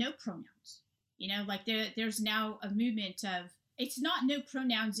no pronouns. Like there's now a movement of, it's not no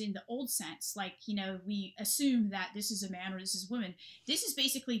pronouns in the old sense. Like, we assume that this is a man or this is a woman. This is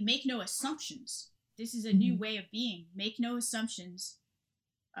basically make no assumptions. This is a new way of being. Make no assumptions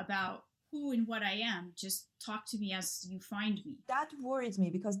about who and what I am. Just talk to me as you find me. That worries me,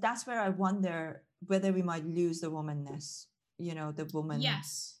 because that's where I wonder whether we might lose the womanness, the woman.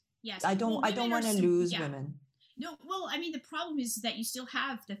 Yes. I don't want to lose women. No, well, I mean, the problem is that you still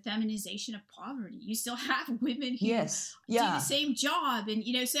have the feminization of poverty. You still have women who do the same job. And,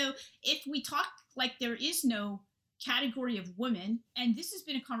 so if we talk like there is no category of women, and this has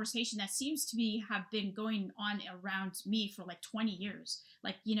been a conversation that seems to have been going on around me for like 20 years.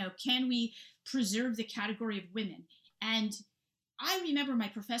 Like, can we preserve the category of women? And I remember my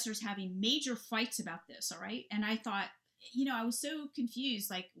professors having major fights about this, all right? And I thought, I was so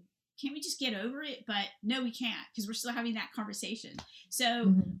confused, like, can't we just get over it? But no, we can't, because we're still having that conversation.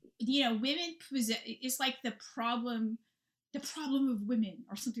 So, women, it's like the problem of women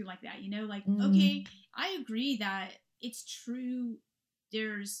or something like that, okay, I agree that it's true.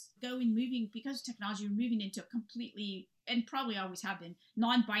 There's moving, because of technology, we're moving into a completely, and probably always have been,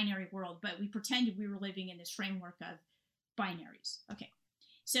 non-binary world, but we pretended we were living in this framework of binaries. Okay.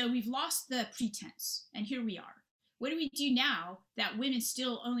 So we've lost the pretense, and here we are. What do we do now that women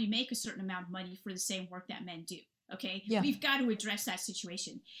still only make a certain amount of money for the same work that men do? Okay. Yeah. We've got to address that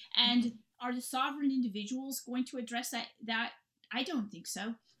situation. And are the sovereign individuals going to address that? I don't think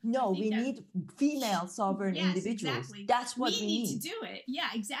so. No, we need female sovereign individuals. Exactly. That's what we need to do it. Yeah,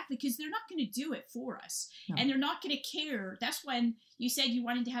 exactly. Because they're not going to do it for us. No. And they're not going to care. That's when you said you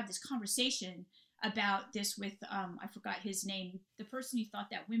wanted to have this conversation about this with, I forgot his name, the person who thought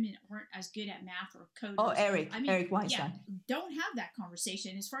that women weren't as good at math or code. Oh, Eric Weinstein. Yeah, don't have that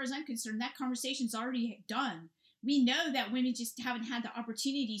conversation. As far as I'm concerned, that conversation's already done. We know that women just haven't had the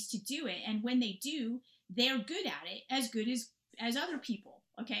opportunities to do it. And when they do, they're good at it, as good as other people.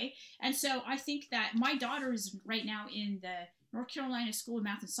 Okay. And so I think that my daughter is right now in the North Carolina School of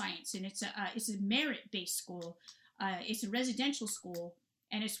Math and Science, and it's a merit-based school. It's a residential school,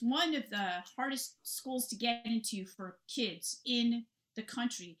 and it's one of the hardest schools to get into for kids in the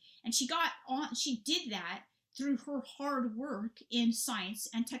country. And she did that through her hard work in science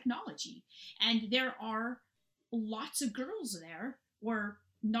and technology. And there are lots of girls there, or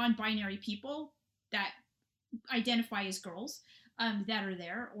non-binary people that identify as girls, that are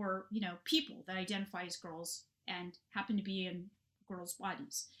there, or people that identify as girls and happen to be in girls'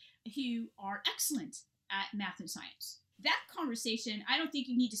 bodies, who are excellent at math and science. That conversation, I don't think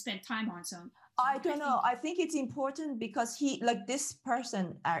you need to spend time on. So I don't know. I think it's important because this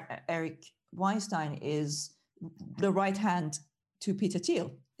person, Eric Weinstein, is the right hand to Peter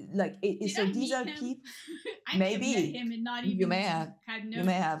Thiel. So these are people. Maybe met him and not even you may have.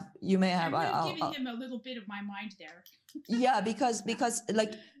 You may have. I've given him a little bit of my mind there. Yeah, because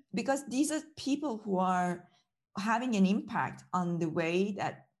these are people who are having an impact on the way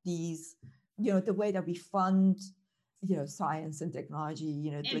that the way that we fund science and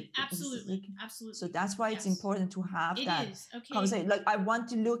technology, absolutely. So that's why it's important to have that conversation. Like, I want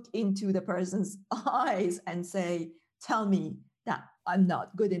to look into the person's eyes and say, tell me that I'm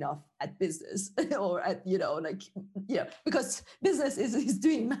not good enough at business or at, because business is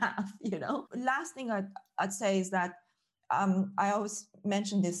doing math, Last thing I'd say is that I always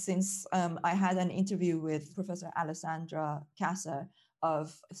mention this since I had an interview with Professor Alessandra Casa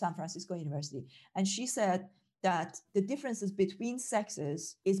of San Francisco University. And she said that the differences between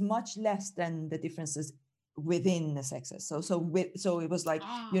sexes is much less than the differences within the sexes. So it was like,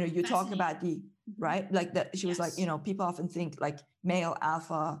 you talk about the, right? Like that, she was like, people often think like male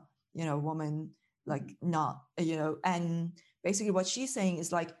alpha, woman, like not, and basically what she's saying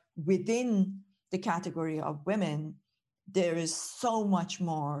is like within the category of women, there is so much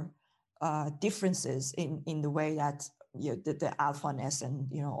more differences in the way that the alphaness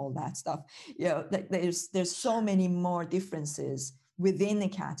and all that stuff. There's so many more differences within the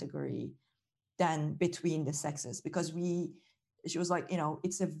category than between the sexes, because she was like,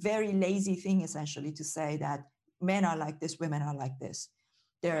 it's a very lazy thing essentially to say that men are like this, women are like this.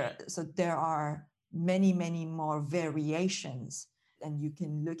 So there are many, many more variations, and you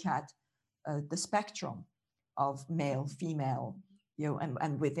can look at the spectrum of male, female,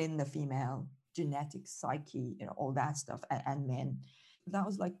 and within the female genetic psyche, all that stuff, and men. That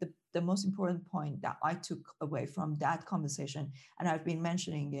was like the most important point that I took away from that conversation, and I've been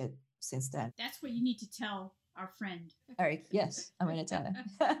mentioning it since then. That's what you need to tell our friend Eric. Yes, I'm going to tell him.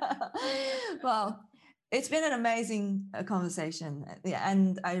 Well, it's been an amazing conversation,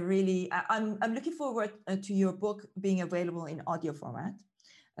 and I'm looking forward to your book being available in audio format,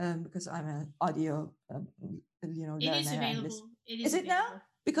 because I'm an audio learner. It is available. Is it now?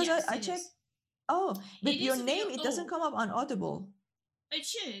 Because yes, I checked. Oh, but your name, it doesn't come up on Audible. It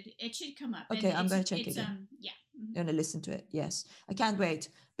should come up. Okay, I'm going to check again. Yeah. I'm going to listen to it. Yes, I can't wait,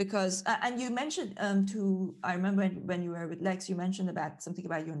 because and you mentioned I remember when you were with Lex, you mentioned about something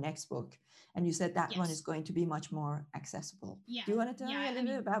about your next book, and you said that one is going to be much more accessible. Yeah. Do you want to tell me a little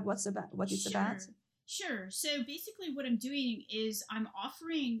bit about what it's about? Sure. So basically what I'm doing is I'm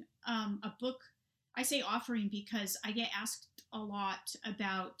offering a book. I say offering because I get asked a lot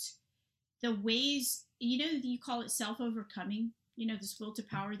about the ways, you call it self-overcoming, this will to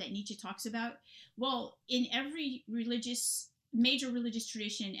power that Nietzsche talks about. Well, in every major religious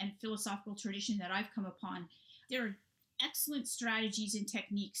tradition and philosophical tradition that I've come upon, there are excellent strategies and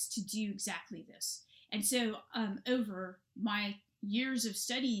techniques to do exactly this. And so over my years of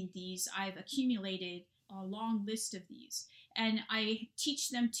studying these, I've accumulated a long list of these, and I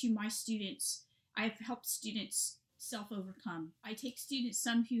teach them to my students. I've helped students self-overcome. I take students,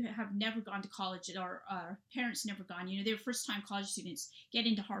 some who have never gone to college, or parents never gone, they're first-time college students, get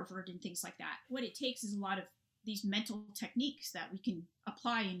into Harvard and things like that. What it takes is a lot of these mental techniques that we can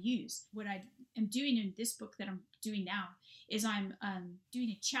apply and use. What I am doing in this book that I'm doing now is I'm doing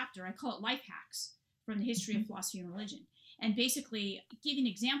a chapter, I call it Life Hacks, from the history of philosophy and religion, and basically giving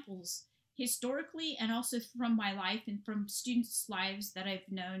examples historically and also from my life and from students' lives that I've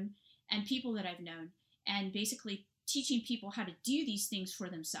known and people that I've known, and basically teaching people how to do these things for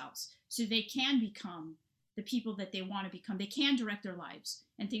themselves so they can become the people that they want to become. They can direct their lives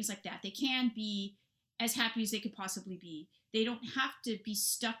and things like that. They can be as happy as they could possibly be. They don't have to be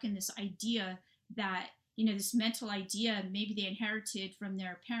stuck in this idea that, this mental idea maybe they inherited from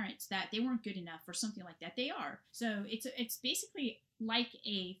their parents that they weren't good enough or something like that. They are. So it's basically like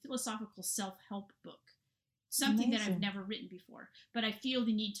a philosophical self-help book something that I've never written before, but I feel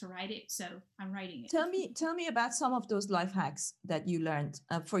the need to write it, so I'm writing it. Tell me about some of those life hacks that you learned.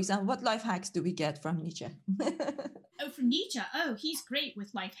 For example, what life hacks do we get from Nietzsche? Oh, from Nietzsche. Oh, he's great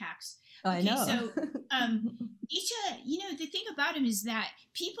with life hacks. I know. So Nietzsche, you know, the thing about him is that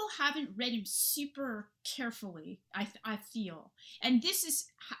people haven't read him super carefully, I feel. And this is,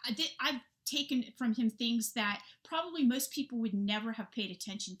 I've taken from him things that probably most people would never have paid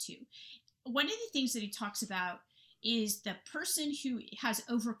attention to. One of the things that he talks about is the person who has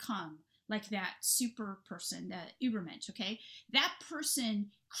overcome, like that super person, the Übermensch, okay? That person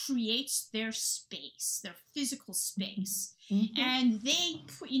creates their space, their physical space. Mm-hmm. And they,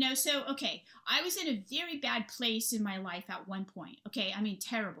 you know, so, okay, I was in a very bad place in my life at one point, okay? I mean,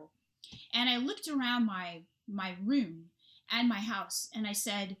 terrible. And I looked around my room and my house, and I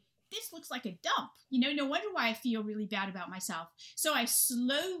said, this looks like a dump. You know, no wonder why I feel really bad about myself. So I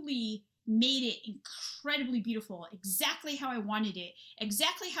slowly made it incredibly beautiful, exactly how I wanted it,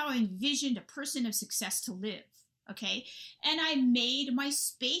 exactly how I envisioned a person of success to live. Okay. And I made my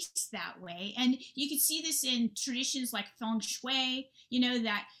space that way. And you can see this in traditions like feng shui, you know,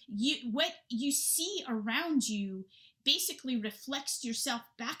 that what you see around you basically reflects yourself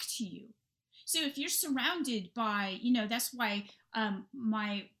back to you. So if you're surrounded by, you know, that's why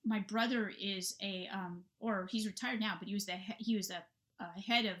my brother is or he's retired now, but he was a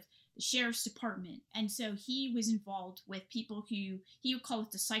head of the sheriff's department. And so he was involved with people who he would call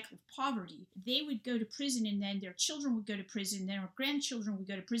it the cycle of poverty. They would go to prison, and then their children would go to prison, then our grandchildren would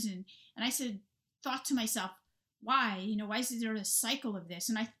go to prison. And I thought to myself, why? You know, why is there a cycle of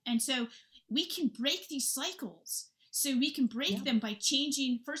this? And so we can break these cycles. So we can break them by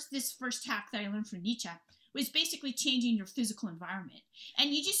changing this first hack that I learned from Nietzsche was basically changing your physical environment. And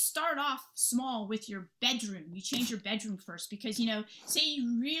you just start off small with your bedroom. You change your bedroom first because, you know, say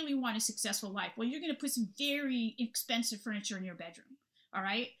you really want a successful life. Well, you're going to put some very expensive furniture in your bedroom. All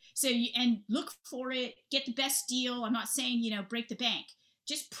right. So and look for it, get the best deal. I'm not saying, you know, break the bank.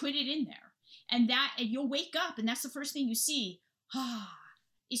 Just put it in there. And you'll wake up and that's the first thing you see.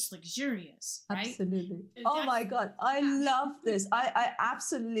 It's luxurious, right? Absolutely. Oh my God. I love this. I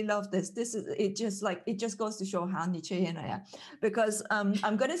absolutely love this. It just goes to show how Nietzschean I am, because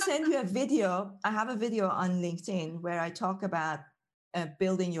I'm going to send you a video. I have a video on LinkedIn where I talk about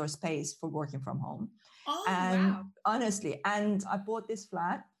building your space for working from home. Oh, and wow. Honestly, and I bought this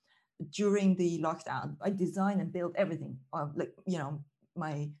flat during the lockdown. I designed and built everything, like, you know,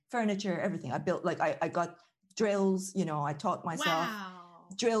 my furniture, everything. I built, like, I got drills, you know, I taught myself. Wow.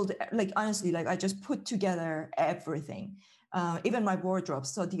 Drilled, like, honestly, like I just put together everything, even my wardrobe.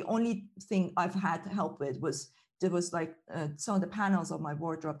 So the only thing I've had help with was like some of the panels of my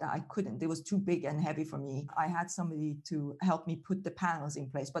wardrobe that I couldn't. It was too big and heavy for me. I had somebody to help me put the panels in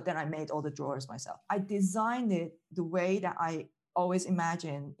place, but then I made all the drawers myself. I designed it the way that I always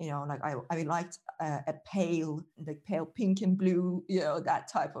imagined, you know, like I liked a pale pink and blue, you know, that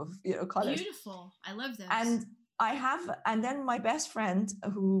type of, you know, colors. Beautiful. I love those. And then my best friend,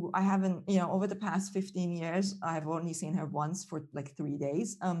 who I haven't, you know, over the past 15 years, I've only seen her once for like 3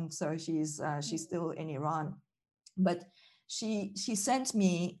 days. So she's still in Iran, but she sent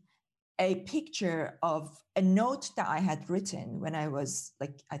me a picture of a note that I had written when I was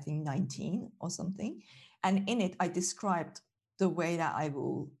like, I think 19 or something. And in it, I described the way that I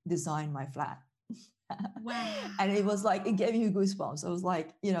will design my flat. Wow. And it was like, it gave me goosebumps. I was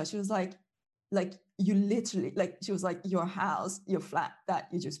like, you know, she was like, you literally, like, she was like, your house, your flat that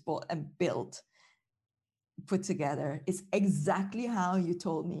you just bought and built, put together, is exactly how you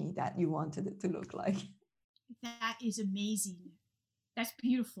told me that you wanted it to look like. That is amazing. That's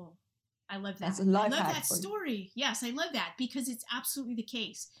beautiful. I love that. That's a life hack. I love that story. Yes, I love that because it's absolutely the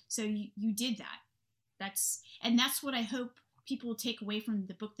case. So you did that. That's what I hope people will take away from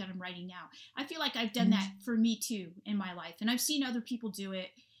the book that I'm writing now. I feel like I've done that for me too in my life, and I've seen other people do it.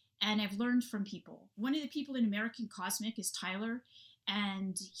 And I've learned from people. One of the people in American Cosmic is Tyler,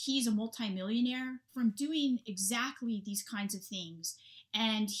 and he's a multimillionaire from doing exactly these kinds of things.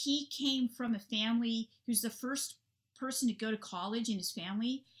 And he came from a family who's the first person to go to college in his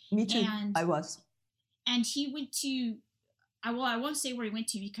family. Me too. I was. And he went to, I won't say where he went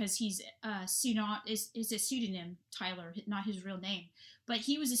to because he's is a pseudonym, Tyler, not his real name. But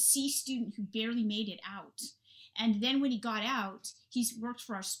he was a C student who barely made it out. And then when he got out, he's worked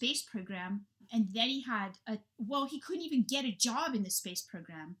for our space program. And then he couldn't even get a job in the space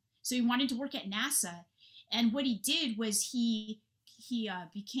program. So he wanted to work at NASA. And what he did was he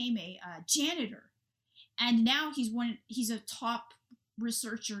became a janitor. And now he's a top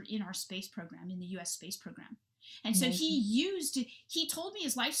researcher in our space program, in the U.S. space program. And so he told me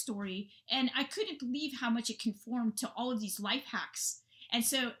his life story, and I couldn't believe how much it conformed to all of these life hacks. And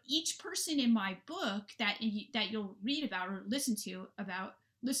so each person in my book that you'll read about or listen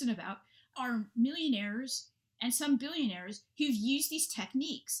about are millionaires and some billionaires who've used these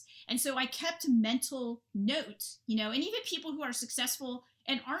techniques. And so I kept mental notes, and even people who are successful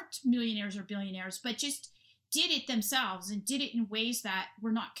and aren't millionaires or billionaires, but just did it themselves and did it in ways that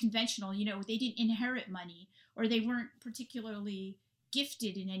were not conventional. They didn't inherit money, or they weren't particularly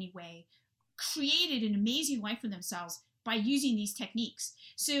gifted in any way, created an amazing life for themselves by using these techniques.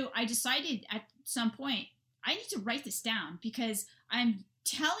 So I decided at some point, I need to write this down because I'm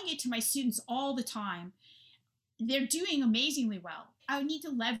telling it to my students all the time. They're doing amazingly well. I need to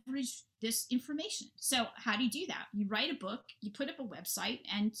leverage this information. So how do you do that? You write a book, you put up a website,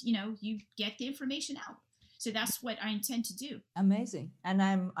 and you get the information out. So that's what I intend to do. Amazing. And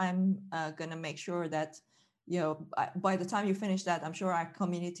I'm gonna make sure that by the time you finish that, I'm sure our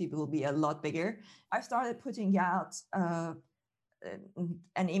community will be a lot bigger. I've started putting out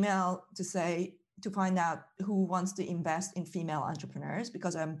an email to find out who wants to invest in female entrepreneurs,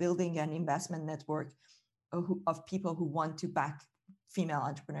 because I'm building an investment network of people who want to back female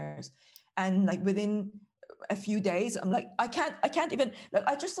entrepreneurs. And like within a few days, I'm like, I can't even, like,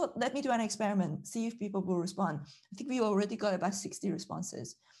 I just thought, let me do an experiment, see if people will respond. I think we already got about 60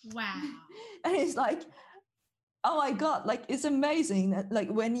 responses. Wow. And it's like, oh my God, like, it's amazing that, like,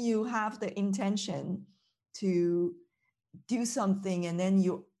 when you have the intention to do something and then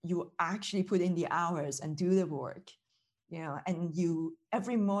you actually put in the hours and do the work, and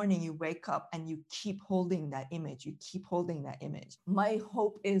every morning you wake up and you keep holding that image. My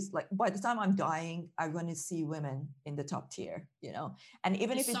hope is, like, by the time I'm dying, I want to see women in the top tier, and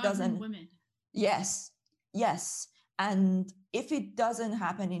even if it doesn't, women. Yes. And if it doesn't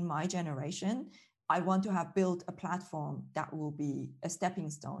happen in my generation, I want to have built a platform that will be a stepping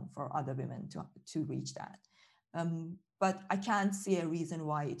stone for other women to reach that. But I can't see a reason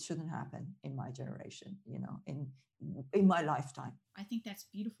why it shouldn't happen in my generation, in my lifetime. I think that's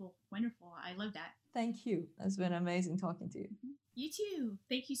beautiful. Wonderful. I love that. Thank you. It's been amazing talking to you. You too.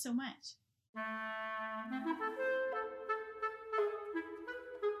 Thank you so much.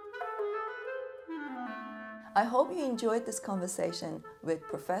 I hope you enjoyed this conversation with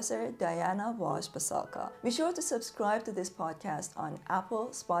Professor Diana Vaz-Pasalka. Be sure to subscribe to this podcast on Apple,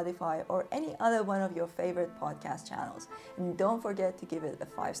 Spotify, or any other one of your favorite podcast channels. And don't forget to give it a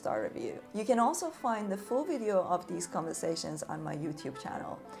 5-star review. You can also find the full video of these conversations on my YouTube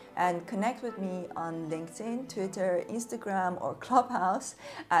channel. And connect with me on LinkedIn, Twitter, Instagram, or Clubhouse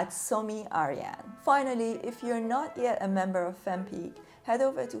at Somi Aryan. Finally, if you're not yet a member of FemPeak, head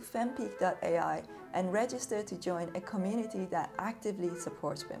over to fempeak.ai and register to join a community that actively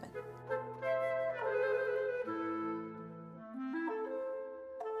supports women.